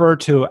that we refer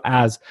to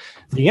as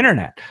the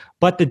internet.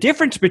 But the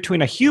difference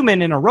between a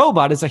human and a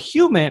robot is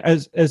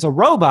a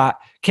robot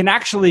can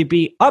actually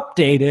be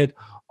updated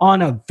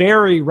on a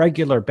very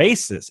regular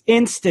basis,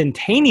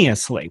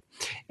 instantaneously.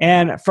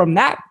 And from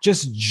that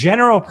just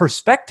general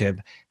perspective,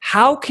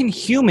 how can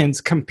humans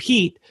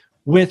compete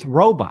with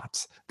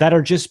robots that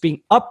are just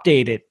being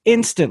updated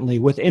instantly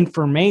with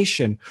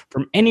information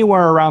from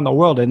anywhere around the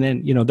world? And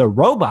then, the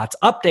robots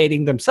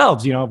updating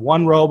themselves,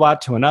 one robot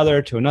to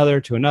another, to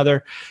another, to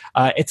another.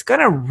 It's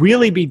going to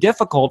really be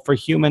difficult for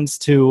humans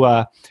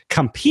to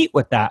compete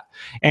with that.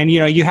 And,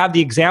 you have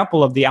the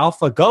example of the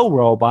AlphaGo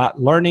robot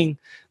learning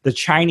the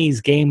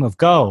Chinese game of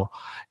Go.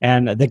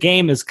 And the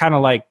game is kind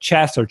of like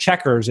chess or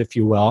checkers, if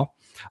you will.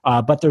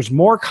 But there's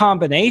more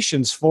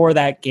combinations for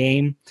that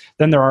game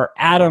than there are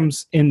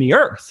atoms in the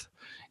earth.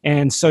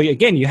 And so,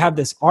 again, you have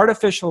this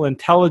artificial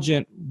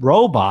intelligent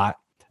robot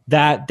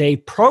that they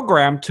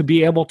programmed to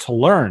be able to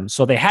learn.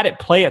 So they had it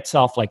play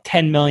itself like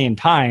 10 million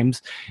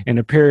times in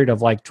a period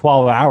of like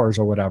 12 hours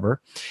or whatever.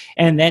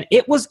 And then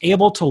it was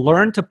able to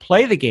learn to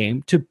play the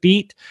game to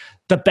beat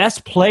the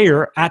best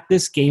player at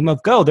this game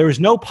of Go. There was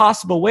no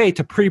possible way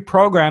to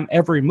pre-program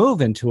every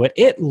move into it.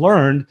 It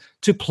learned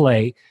to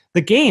play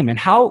the game. And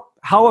how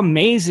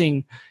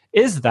amazing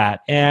is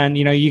that? And,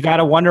 you got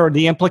to wonder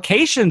the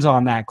implications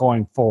on that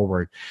going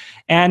forward.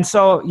 And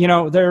so,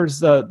 there's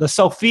the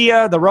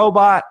Sophia, the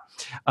robot.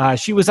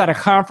 She was at a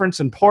conference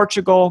in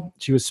Portugal.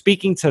 She was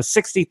speaking to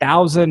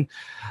 60,000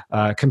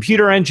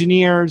 computer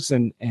engineers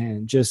and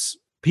just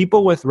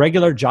people with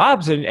regular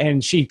jobs.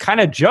 And she kind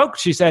of joked.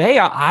 She said, hey,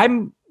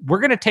 we're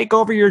going to take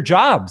over your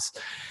jobs.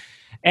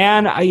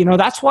 And,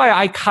 that's why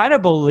I kind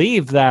of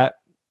believe that,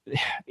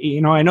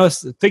 I know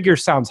the figure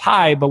sounds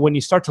high, but when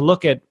you start to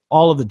look at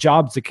all of the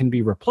jobs that can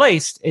be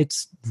replaced,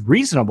 it's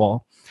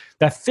reasonable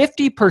that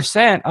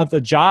 50% of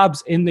the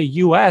jobs in the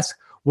U.S.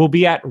 will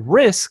be at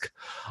risk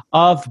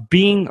of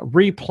being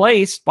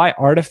replaced by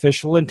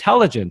artificial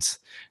intelligence.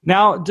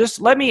 Now,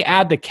 just let me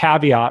add the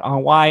caveat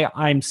on why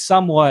I'm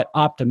somewhat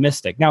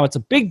optimistic. Now, it's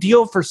a big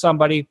deal for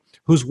somebody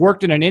who's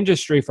worked in an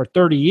industry for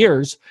 30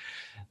 years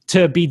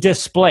to be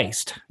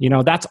displaced.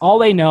 That's all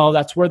they know.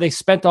 That's where they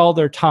spent all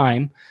their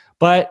time.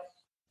 But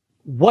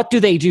what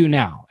do they do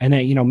now?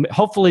 And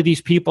hopefully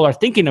these people are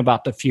thinking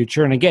about the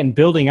future and, again,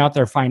 building out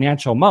their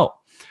financial moat.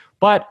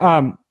 But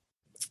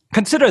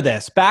consider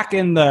this. Back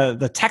in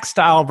the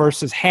textile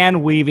versus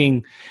hand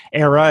weaving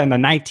era in the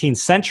 19th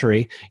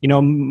century,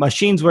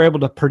 machines were able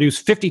to produce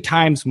 50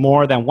 times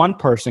more than one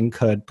person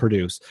could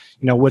produce,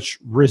 which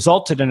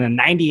resulted in a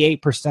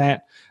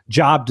 98%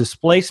 job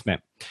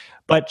displacement.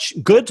 But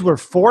goods were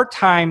 4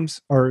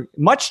 times or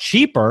much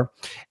cheaper,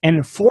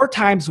 and 4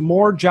 times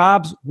more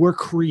jobs were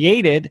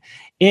created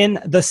in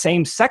the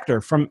same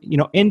sector from,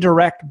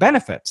 indirect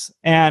benefits.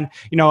 And,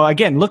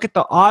 again, look at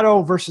the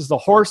auto versus the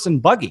horse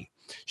and buggy.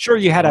 Sure,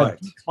 you had a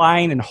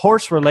decline in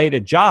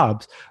horse-related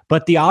jobs,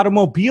 but the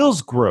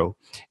automobiles grew.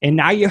 And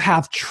now you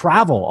have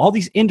travel, all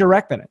these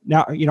indirect benefits.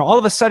 Now, all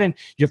of a sudden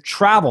you have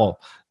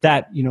travel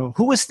that,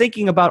 who was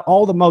thinking about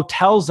all the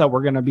motels that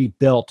were going to be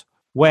built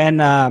when,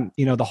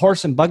 the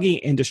horse and buggy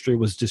industry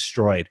was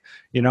destroyed,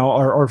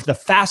 or the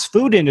fast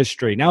food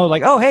industry. Now,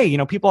 like, oh, hey,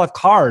 people have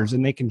cars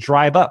and they can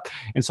drive up.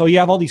 And so you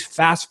have all these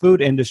fast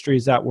food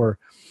industries that were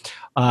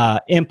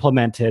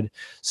implemented.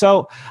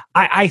 So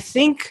I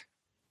think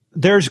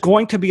there's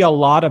going to be a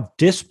lot of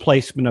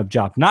displacement of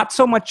jobs, not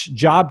so much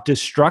job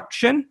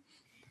destruction,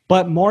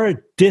 but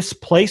more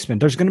displacement.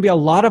 There's going to be a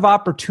lot of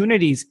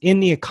opportunities in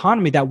the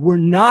economy that we're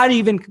not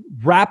even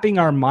wrapping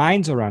our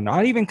minds around,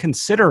 not even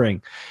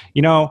considering.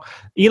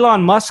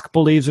 Elon Musk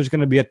believes there's going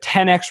to be a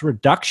 10x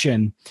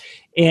reduction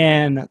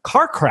in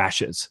car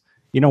crashes.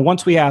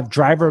 Once we have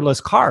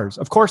driverless cars.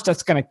 Of course,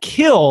 that's going to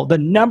kill the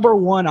number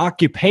one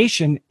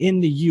occupation in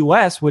the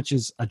U.S., which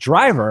is a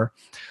driver.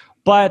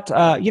 But,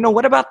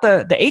 what about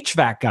the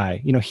HVAC guy,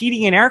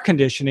 heating and air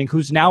conditioning,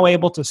 who's now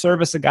able to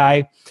service a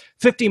guy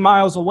 50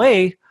 miles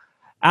away,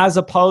 as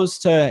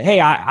opposed to, hey,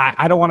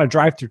 I don't want to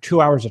drive through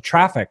 2 hours of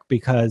traffic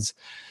because,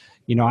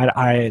 the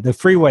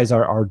freeways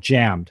are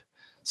jammed.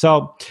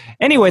 So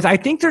anyways, I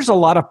think there's a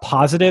lot of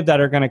positive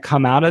that are going to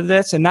come out of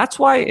this. And that's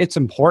why it's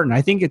important.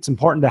 I think it's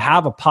important to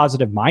have a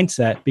positive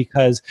mindset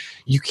because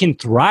you can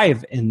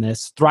thrive in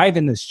this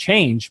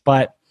change,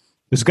 but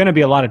there's going to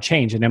be a lot of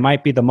change, and it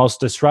might be the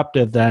most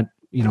disruptive that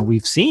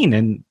we've seen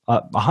in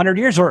 100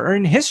 years or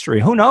in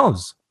history. Who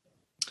knows?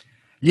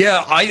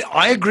 Yeah,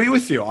 I agree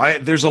with you.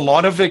 There's a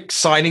lot of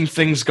exciting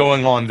things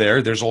going on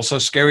there. There's also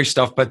scary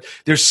stuff, but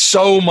there's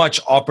so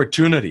much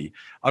opportunity.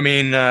 I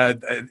mean,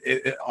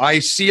 I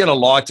see it a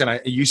lot,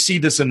 and you see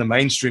this in the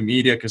mainstream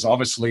media because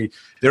obviously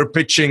they're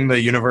pitching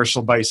the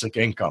universal basic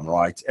income,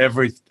 right?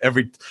 Every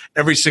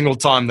single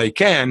time they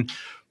can.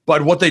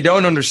 But what they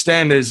don't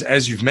understand is,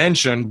 as you've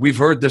mentioned, we've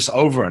heard this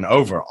over and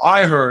over.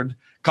 I heard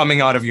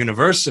coming out of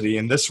university,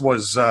 and this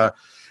was in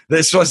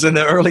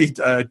the early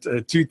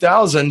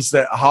 2000s,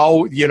 that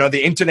how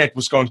the internet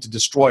was going to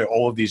destroy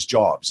all of these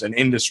jobs and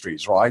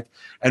industries, right?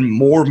 And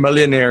more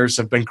millionaires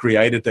have been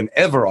created than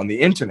ever on the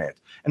internet,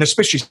 and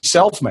especially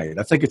self-made.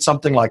 I think it's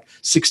something like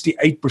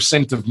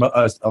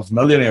 68% of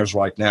millionaires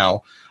right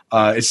now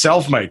is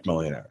self-made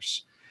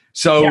millionaires.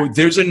 So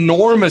there's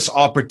enormous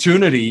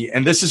opportunity,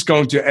 and this is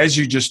going to, as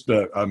you just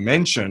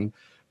mentioned,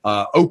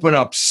 open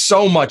up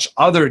so much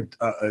other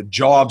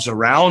jobs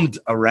around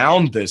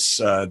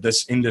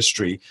this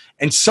industry,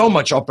 and so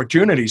much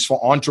opportunities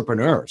for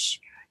entrepreneurs.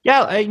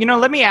 Yeah,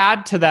 let me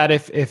add to that,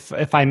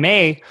 if I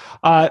may.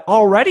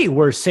 Already,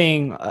 we're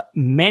seeing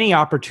many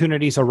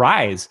opportunities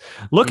arise.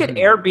 Look at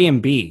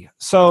Airbnb.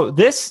 So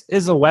this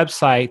is a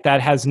website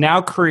that has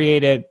now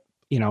created,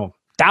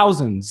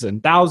 thousands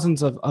and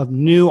thousands of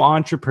new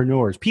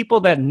entrepreneurs, people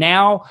that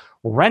now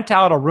rent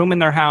out a room in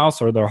their house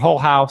or their whole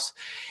house.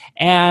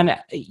 And,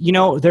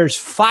 there's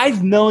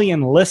 5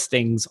 million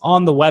listings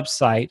on the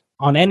website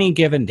on any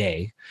given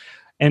day,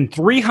 and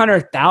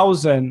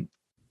 300,000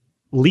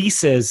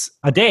 leases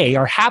a day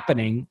are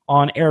happening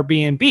on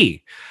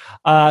Airbnb.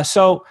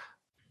 So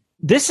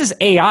this is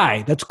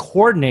AI that's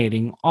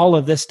coordinating all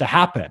of this to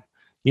happen.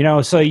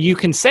 So you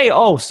can say,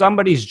 oh,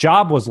 somebody's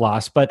job was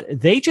lost, but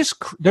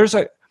there's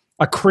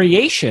a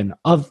creation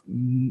of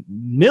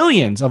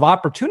millions of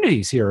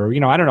opportunities here,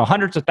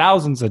 hundreds of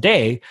thousands a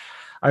day,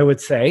 I would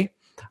say,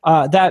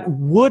 that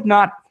would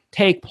not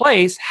take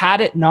place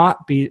had it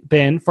not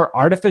been for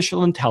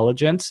artificial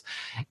intelligence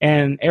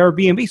and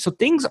Airbnb. So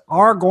things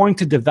are going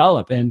to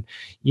develop. And,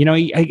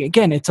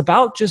 again, it's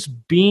about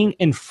just being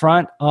in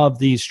front of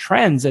these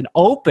trends and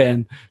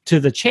open to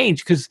the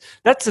change, because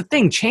that's the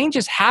thing. Change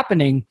is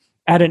happening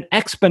at an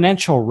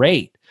exponential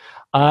rate.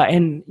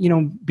 And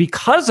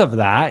because of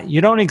that,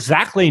 you don't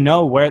exactly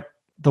know where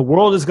the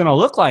world is going to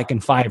look like in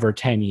 5 or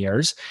 10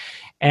 years.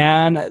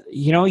 And,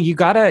 you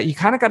kind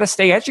of got to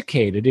stay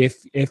educated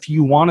if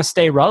you want to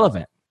stay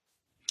relevant.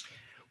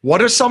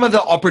 What are some of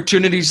the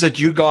opportunities that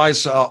you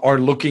guys are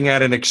looking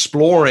at and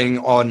exploring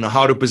on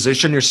how to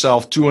position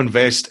yourself to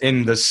invest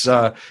in this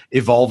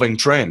evolving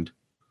trend?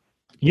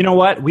 You know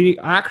what? We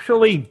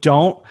actually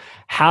don't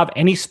have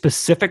any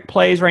specific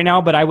plays right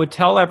now, but I would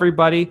tell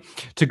everybody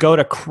to go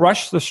to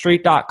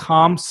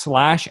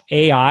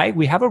crushthestreet.com/AI.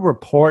 We have a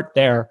report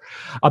there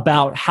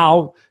about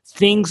how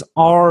things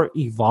are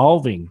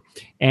evolving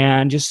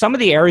and just some of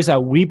the areas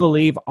that we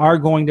believe are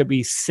going to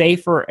be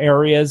safer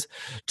areas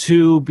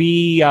to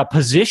be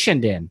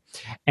positioned in.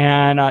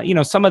 And,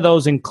 some of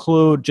those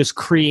include just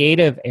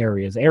creative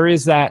areas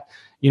that,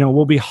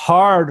 will be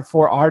hard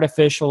for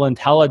artificial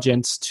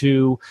intelligence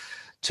to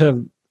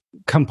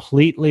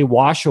completely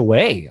wash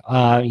away.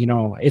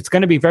 It's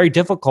going to be very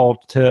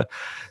difficult to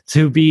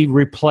be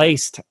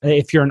replaced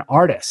if you're an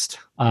artist.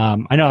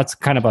 I know it's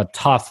kind of a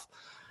tough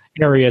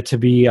area to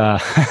be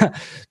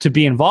to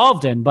be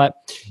involved in, but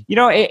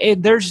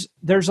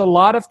there's a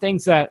lot of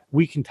things that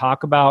we can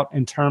talk about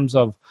in terms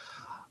of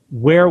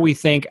where we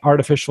think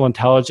artificial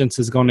intelligence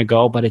is going to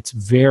go, but it's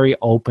very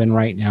open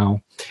right now,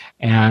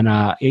 and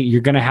you're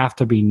going to have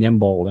to be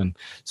nimble. And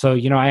so,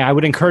 I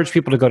would encourage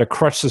people to go to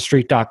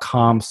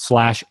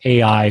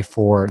crushthestreet.com/AI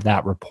for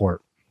that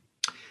report.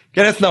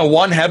 Kenneth, now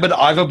one habit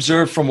I've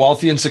observed from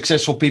wealthy and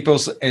successful people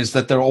is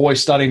that they're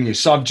always studying new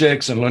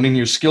subjects and learning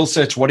new skill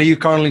sets. What are you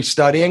currently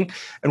studying,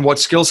 and what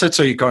skill sets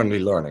are you currently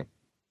learning?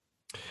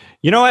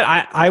 You know what?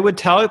 I would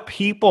tell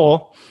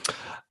people,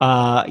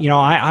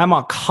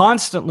 I'm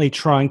constantly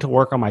trying to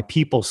work on my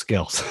people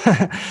skills.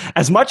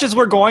 As much as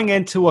we're going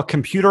into a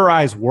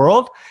computerized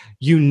world,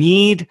 you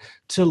need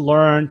to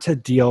learn to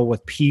deal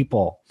with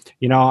people.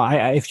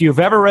 If you've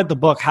ever read the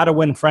book, How to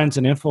Win Friends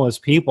and Influence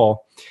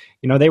People,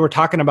 they were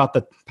talking about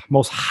the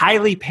most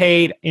highly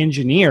paid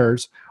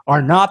engineers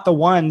are not the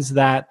ones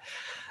that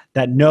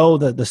know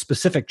the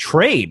specific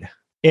trade.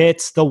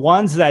 It's the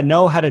ones that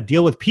know how to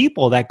deal with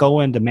people, that go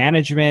into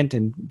management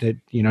and that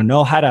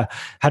know how to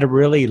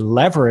really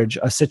leverage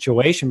a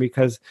situation.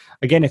 Because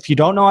again, if you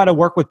don't know how to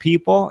work with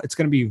people, it's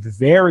going to be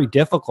very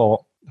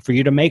difficult for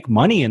you to make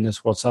money in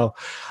this world. So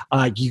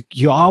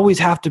you always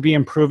have to be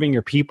improving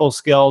your people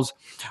skills,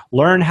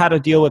 learn how to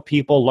deal with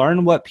people,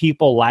 learn what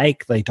people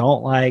like, they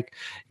don't like,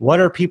 what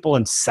are people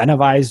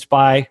incentivized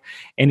by.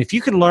 And if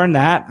you can learn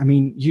that,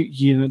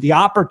 the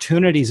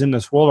opportunities in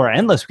this world are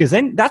endless, because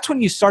then that's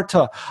when you start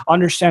to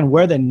understand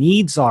where the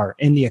needs are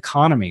in the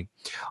economy.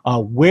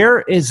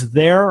 Where is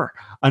there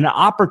an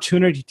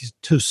opportunity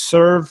to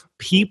serve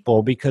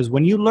people? Because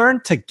when you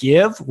learn to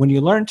give, when you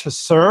learn to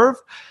serve,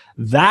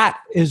 that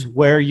is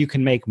where you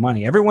can make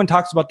money. Everyone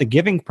talks about the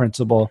giving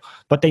principle,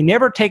 but they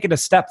never take it a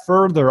step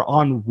further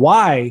on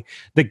why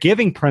the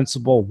giving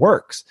principle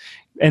works.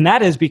 And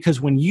that is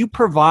because when you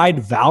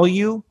provide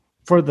value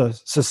for the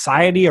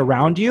society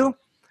around you,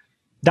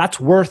 that's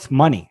worth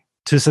money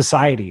to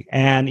society.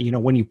 And,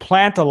 when you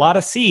plant a lot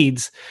of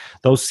seeds,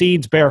 those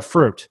seeds bear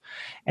fruit.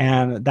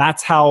 And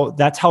that's how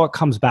it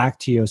comes back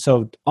to you.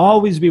 So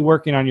always be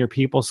working on your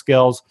people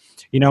skills.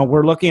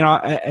 We're looking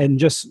at and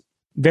just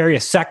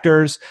various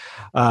sectors.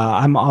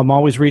 I'm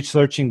always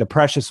researching the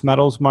precious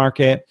metals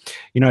market.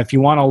 If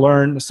you want to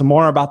learn some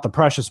more about the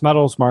precious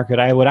metals market,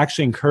 I would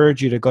actually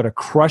encourage you to go to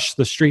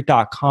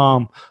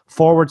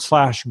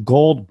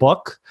crushthestreet.com/gold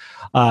book.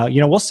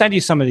 We'll send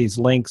you some of these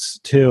links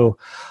too,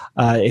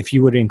 if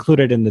you would include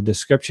it in the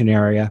description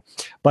area.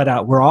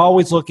 But we're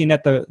always looking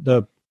at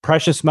the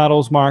precious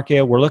metals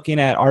market. We're looking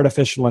at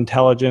artificial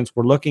intelligence.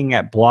 We're looking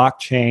at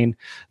blockchain.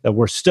 That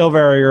we're still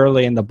very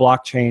early in the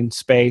blockchain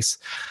space.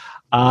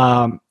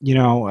 I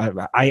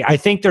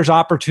think there's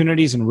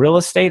opportunities in real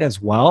estate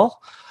as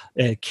well,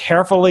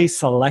 carefully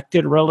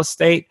selected real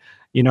estate,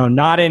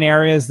 not in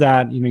areas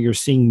that, you're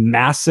seeing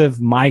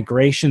massive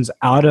migrations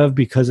out of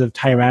because of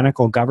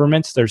tyrannical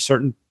governments. There's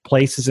certain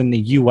places in the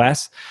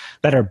U.S.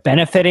 that are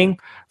benefiting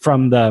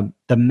from the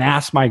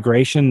mass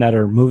migration that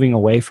are moving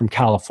away from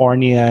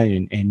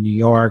California and New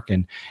York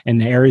and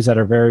areas that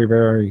are very,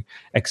 very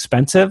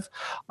expensive.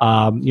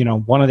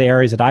 One of the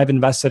areas that I've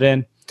invested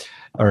in,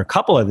 or a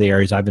couple of the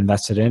areas I've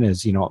invested in,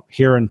 is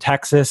here in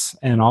Texas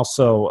and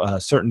also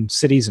certain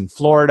cities in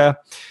Florida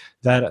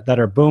that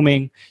are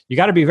booming. You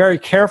got to be very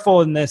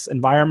careful in this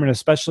environment,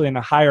 especially in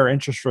a higher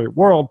interest rate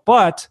world.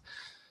 But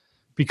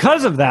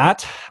because of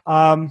that,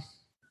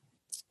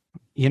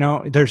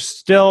 there's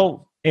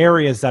still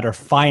areas that are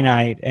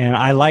finite, and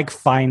I like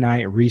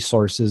finite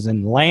resources,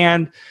 and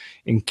land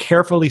in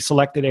carefully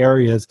selected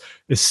areas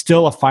is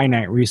still a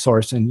finite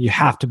resource, and you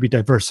have to be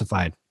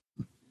diversified.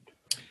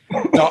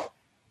 Now,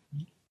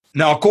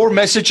 Now, a core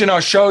message in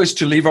our show is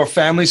to leave our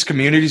families,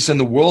 communities, and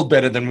the world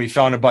better than we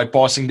found it by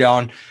passing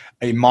down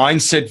a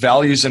mindset,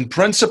 values, and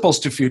principles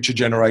to future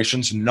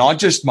generations, not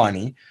just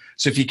money.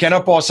 So if you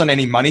cannot pass on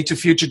any money to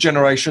future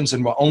generations,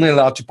 and we're only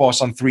allowed to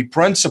pass on 3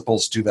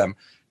 principles to them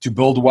to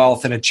build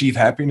wealth and achieve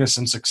happiness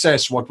and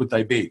success, what would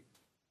they be?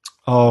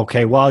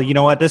 Okay, well, you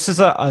know what? This is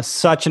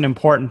such an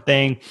important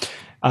thing.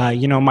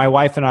 My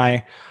wife and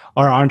I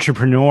are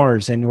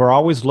entrepreneurs, and we're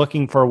always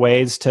looking for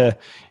ways to,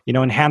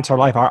 enhance our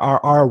life.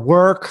 Our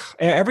work,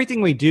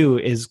 everything we do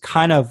is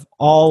kind of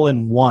all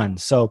in one.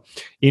 So,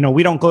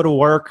 we don't go to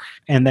work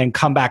and then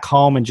come back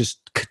home and just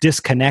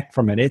disconnect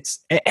from it. It's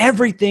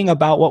everything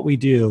about what we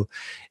do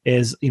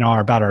is,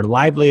 about our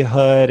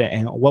livelihood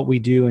and what we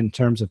do in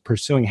terms of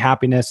pursuing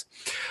happiness.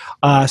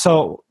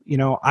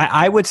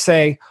 I would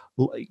say,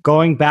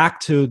 going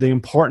back to the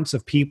importance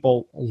of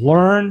people,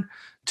 learn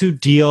to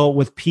deal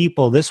with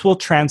people. This will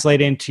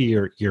translate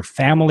into your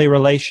family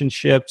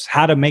relationships,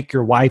 how to make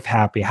your wife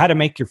happy, how to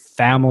make your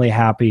family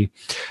happy.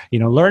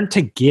 Learn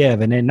to give,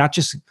 and then not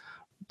just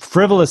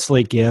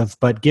frivolously give,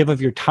 but give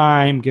of your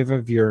time, give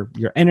of your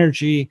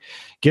energy,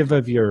 give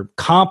of your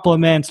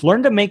compliments.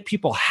 Learn to make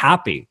people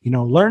happy.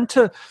 Learn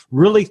to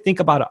really think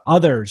about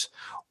others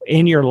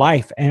in your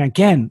life. And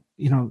again,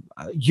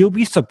 you'll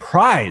be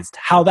surprised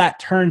how that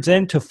turns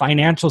into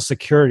financial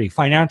security,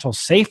 financial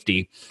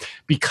safety,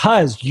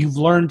 because you've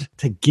learned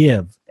to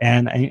give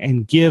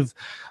and give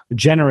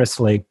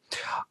generously.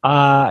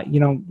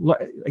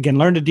 Again,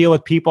 learn to deal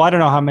with people. I don't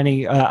know how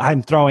many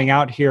I'm throwing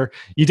out here.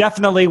 You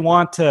definitely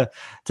want to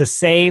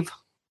save,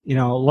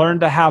 learn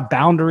to have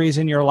boundaries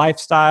in your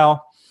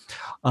lifestyle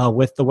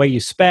with the way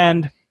you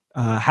spend,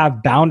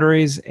 have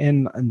boundaries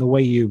in the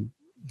way you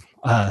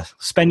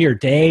spend your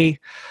day.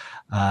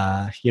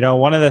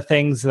 One of the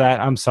things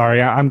that, I'm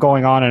sorry, I'm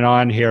going on and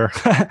on here.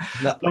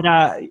 No.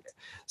 But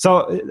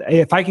so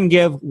if I can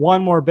give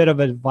one more bit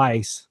of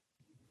advice,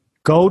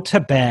 go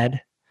to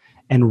bed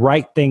and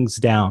write things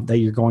down that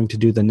you're going to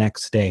do the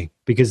next day,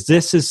 because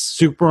this is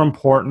super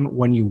important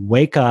when you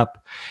wake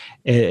up,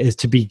 is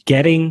to be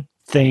getting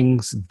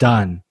things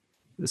done.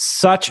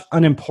 Such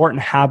an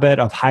important habit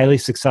of highly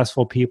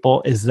successful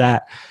people is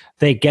that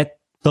they get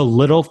the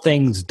little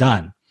things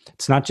done.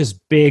 It's not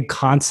just big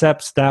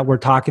concepts that we're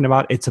talking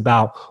about. It's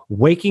about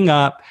waking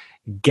up,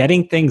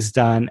 getting things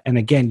done. And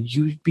again,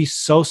 you'd be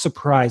so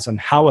surprised on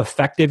how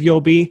effective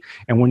you'll be.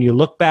 And when you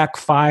look back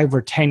 5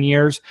 or 10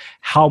 years,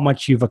 how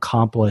much you've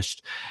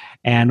accomplished.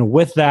 And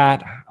with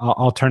that,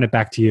 I'll turn it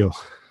back to you.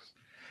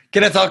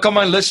 Kenneth, how can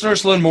my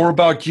listeners learn more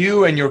about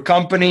you and your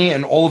company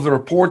and all of the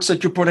reports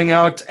that you're putting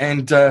out,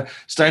 and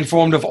stay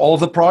informed of all of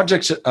the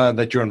projects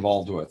that you're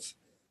involved with?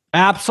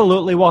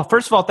 Absolutely. Well,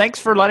 first of all, thanks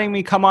for letting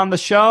me come on the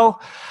show.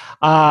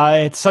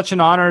 It's such an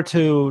honor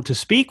to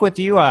speak with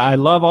you. I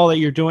love all that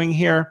you're doing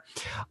here.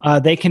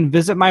 They can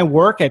visit my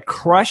work at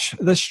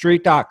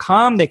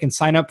crushthestreet.com. They can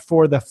sign up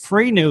for the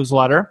free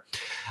newsletter.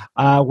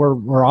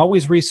 We're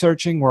always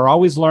researching. We're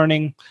always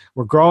learning.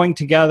 We're growing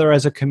together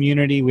as a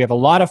community. We have a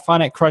lot of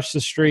fun at Crush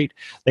the Street.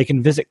 They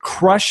can visit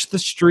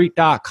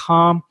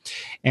crushthestreet.com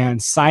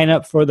and sign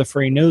up for the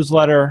free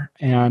newsletter.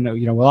 And,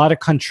 a lot of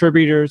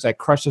contributors at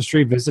Crush the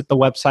Street visit the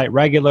website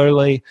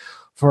regularly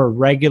for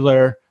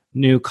regular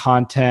new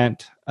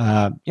content.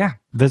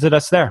 Visit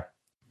us there.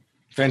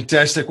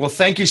 Fantastic. Well,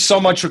 thank you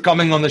so much for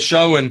coming on the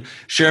show and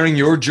sharing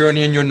your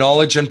journey and your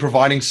knowledge and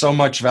providing so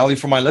much value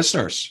for my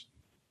listeners.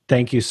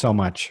 Thank you so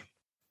much.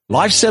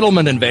 Life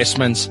settlement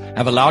investments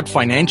have allowed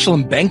financial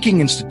and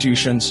banking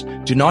institutions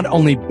to not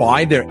only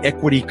buy their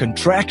equity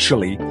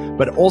contractually,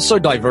 but also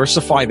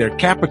diversify their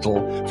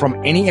capital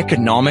from any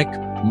economic,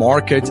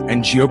 market,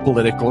 and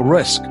geopolitical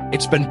risk.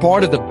 It's been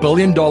part of the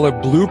billion-dollar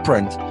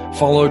blueprint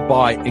followed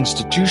by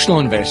institutional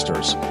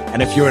investors.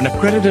 And if you're an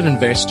accredited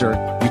investor,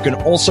 you can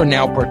also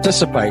now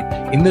participate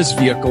in this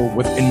vehicle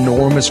with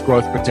enormous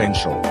growth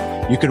potential.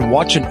 You can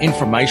watch an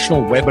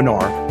informational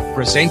webinar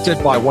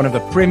presented by one of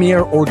the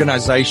premier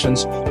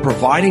organizations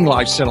providing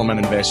life settlement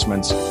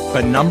investments,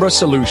 Penumbra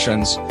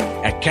Solutions,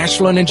 at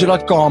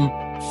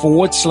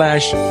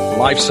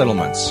cashflowninja.com/life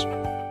settlements.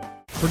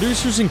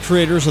 Producers and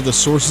creators are the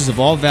sources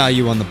of all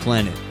value on the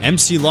planet.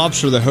 MC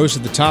Lobster, the host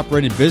of the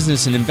top-rated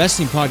business and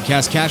investing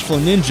podcast Cashflow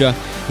Ninja,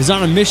 is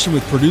on a mission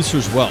with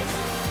Producers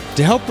Wealth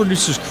to help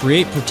producers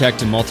create,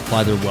 protect, and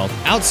multiply their wealth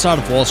outside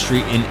of Wall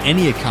Street in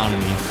any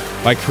economy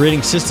by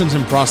creating systems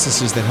and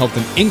processes that help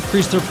them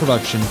increase their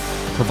production,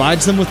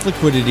 provides them with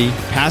liquidity,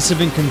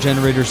 passive income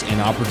generators, and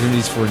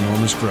opportunities for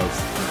enormous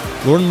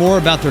growth. Learn more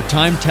about their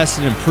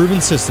time-tested and proven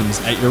systems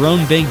at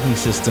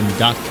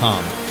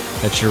yourownbankingsystem.com.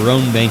 That's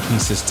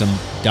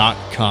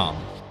yourownbankingsystem.com.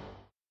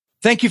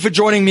 Thank you for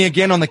joining me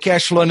again on the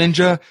Cashflow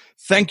Ninja.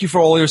 Thank you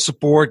for all your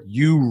support.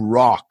 You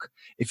rock.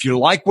 If you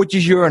like what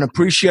you hear and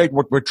appreciate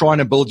what we're trying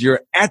to build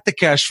here at the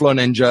Cashflow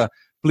Ninja,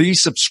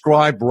 please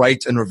subscribe,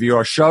 rate, and review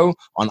our show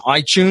on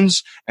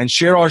iTunes and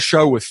share our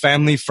show with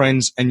family,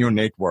 friends, and your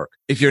network.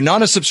 If you're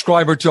not a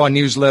subscriber to our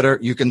newsletter,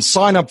 you can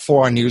sign up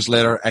for our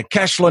newsletter at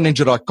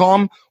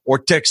cashflowninja.com or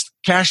text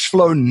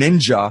Cashflow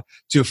Ninja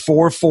to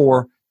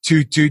 442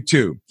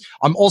 222.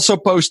 I'm also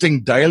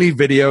posting daily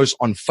videos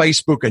on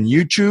Facebook and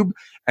YouTube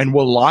and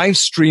will live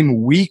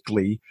stream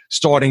weekly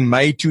starting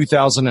May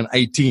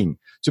 2018.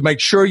 To make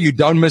sure you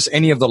don't miss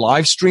any of the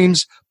live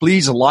streams,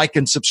 please like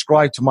and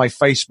subscribe to my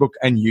Facebook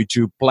and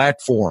YouTube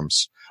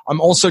platforms. I'm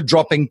also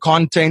dropping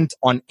content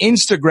on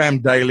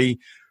Instagram daily.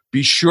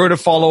 Be sure to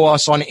follow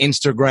us on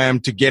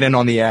Instagram to get in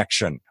on the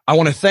action. I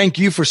want to thank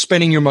you for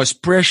spending your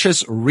most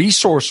precious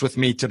resource with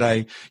me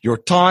today, your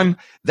time.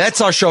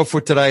 That's our show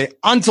for today.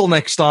 Until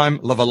next time,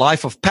 live a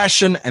life of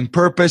passion and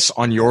purpose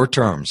on your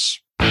terms.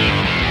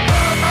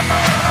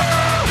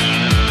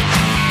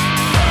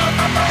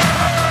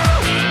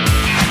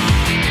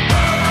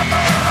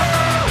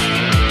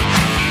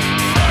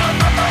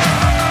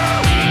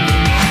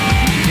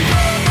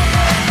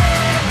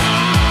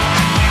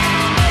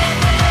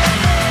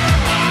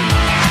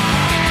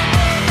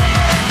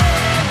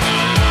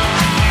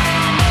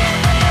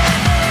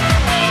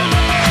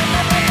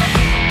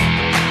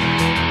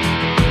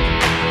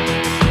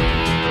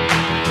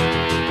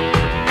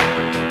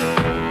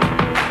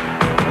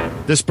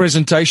 This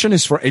presentation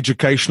is for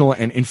educational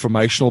and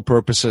informational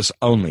purposes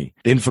only.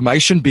 The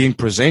information being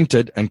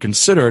presented and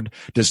considered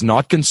does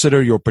not consider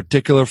your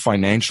particular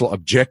financial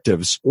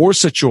objectives or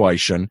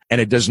situation, and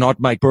it does not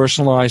make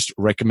personalized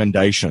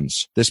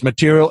recommendations. This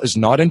material is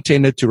not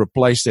intended to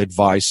replace the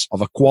advice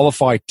of a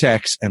qualified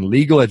tax and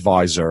legal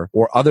advisor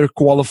or other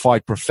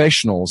qualified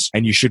professionals,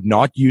 and you should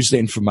not use the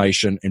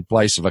information in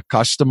place of a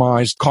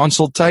customized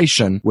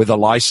consultation with a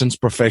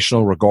licensed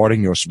professional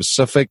regarding your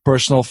specific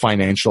personal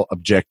financial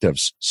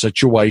objectives,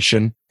 situation,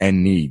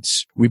 and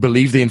needs. We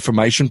believe the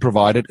information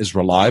provided is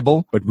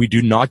reliable, but we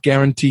do not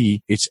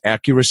guarantee its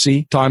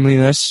accuracy,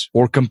 timeliness,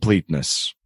 or completeness.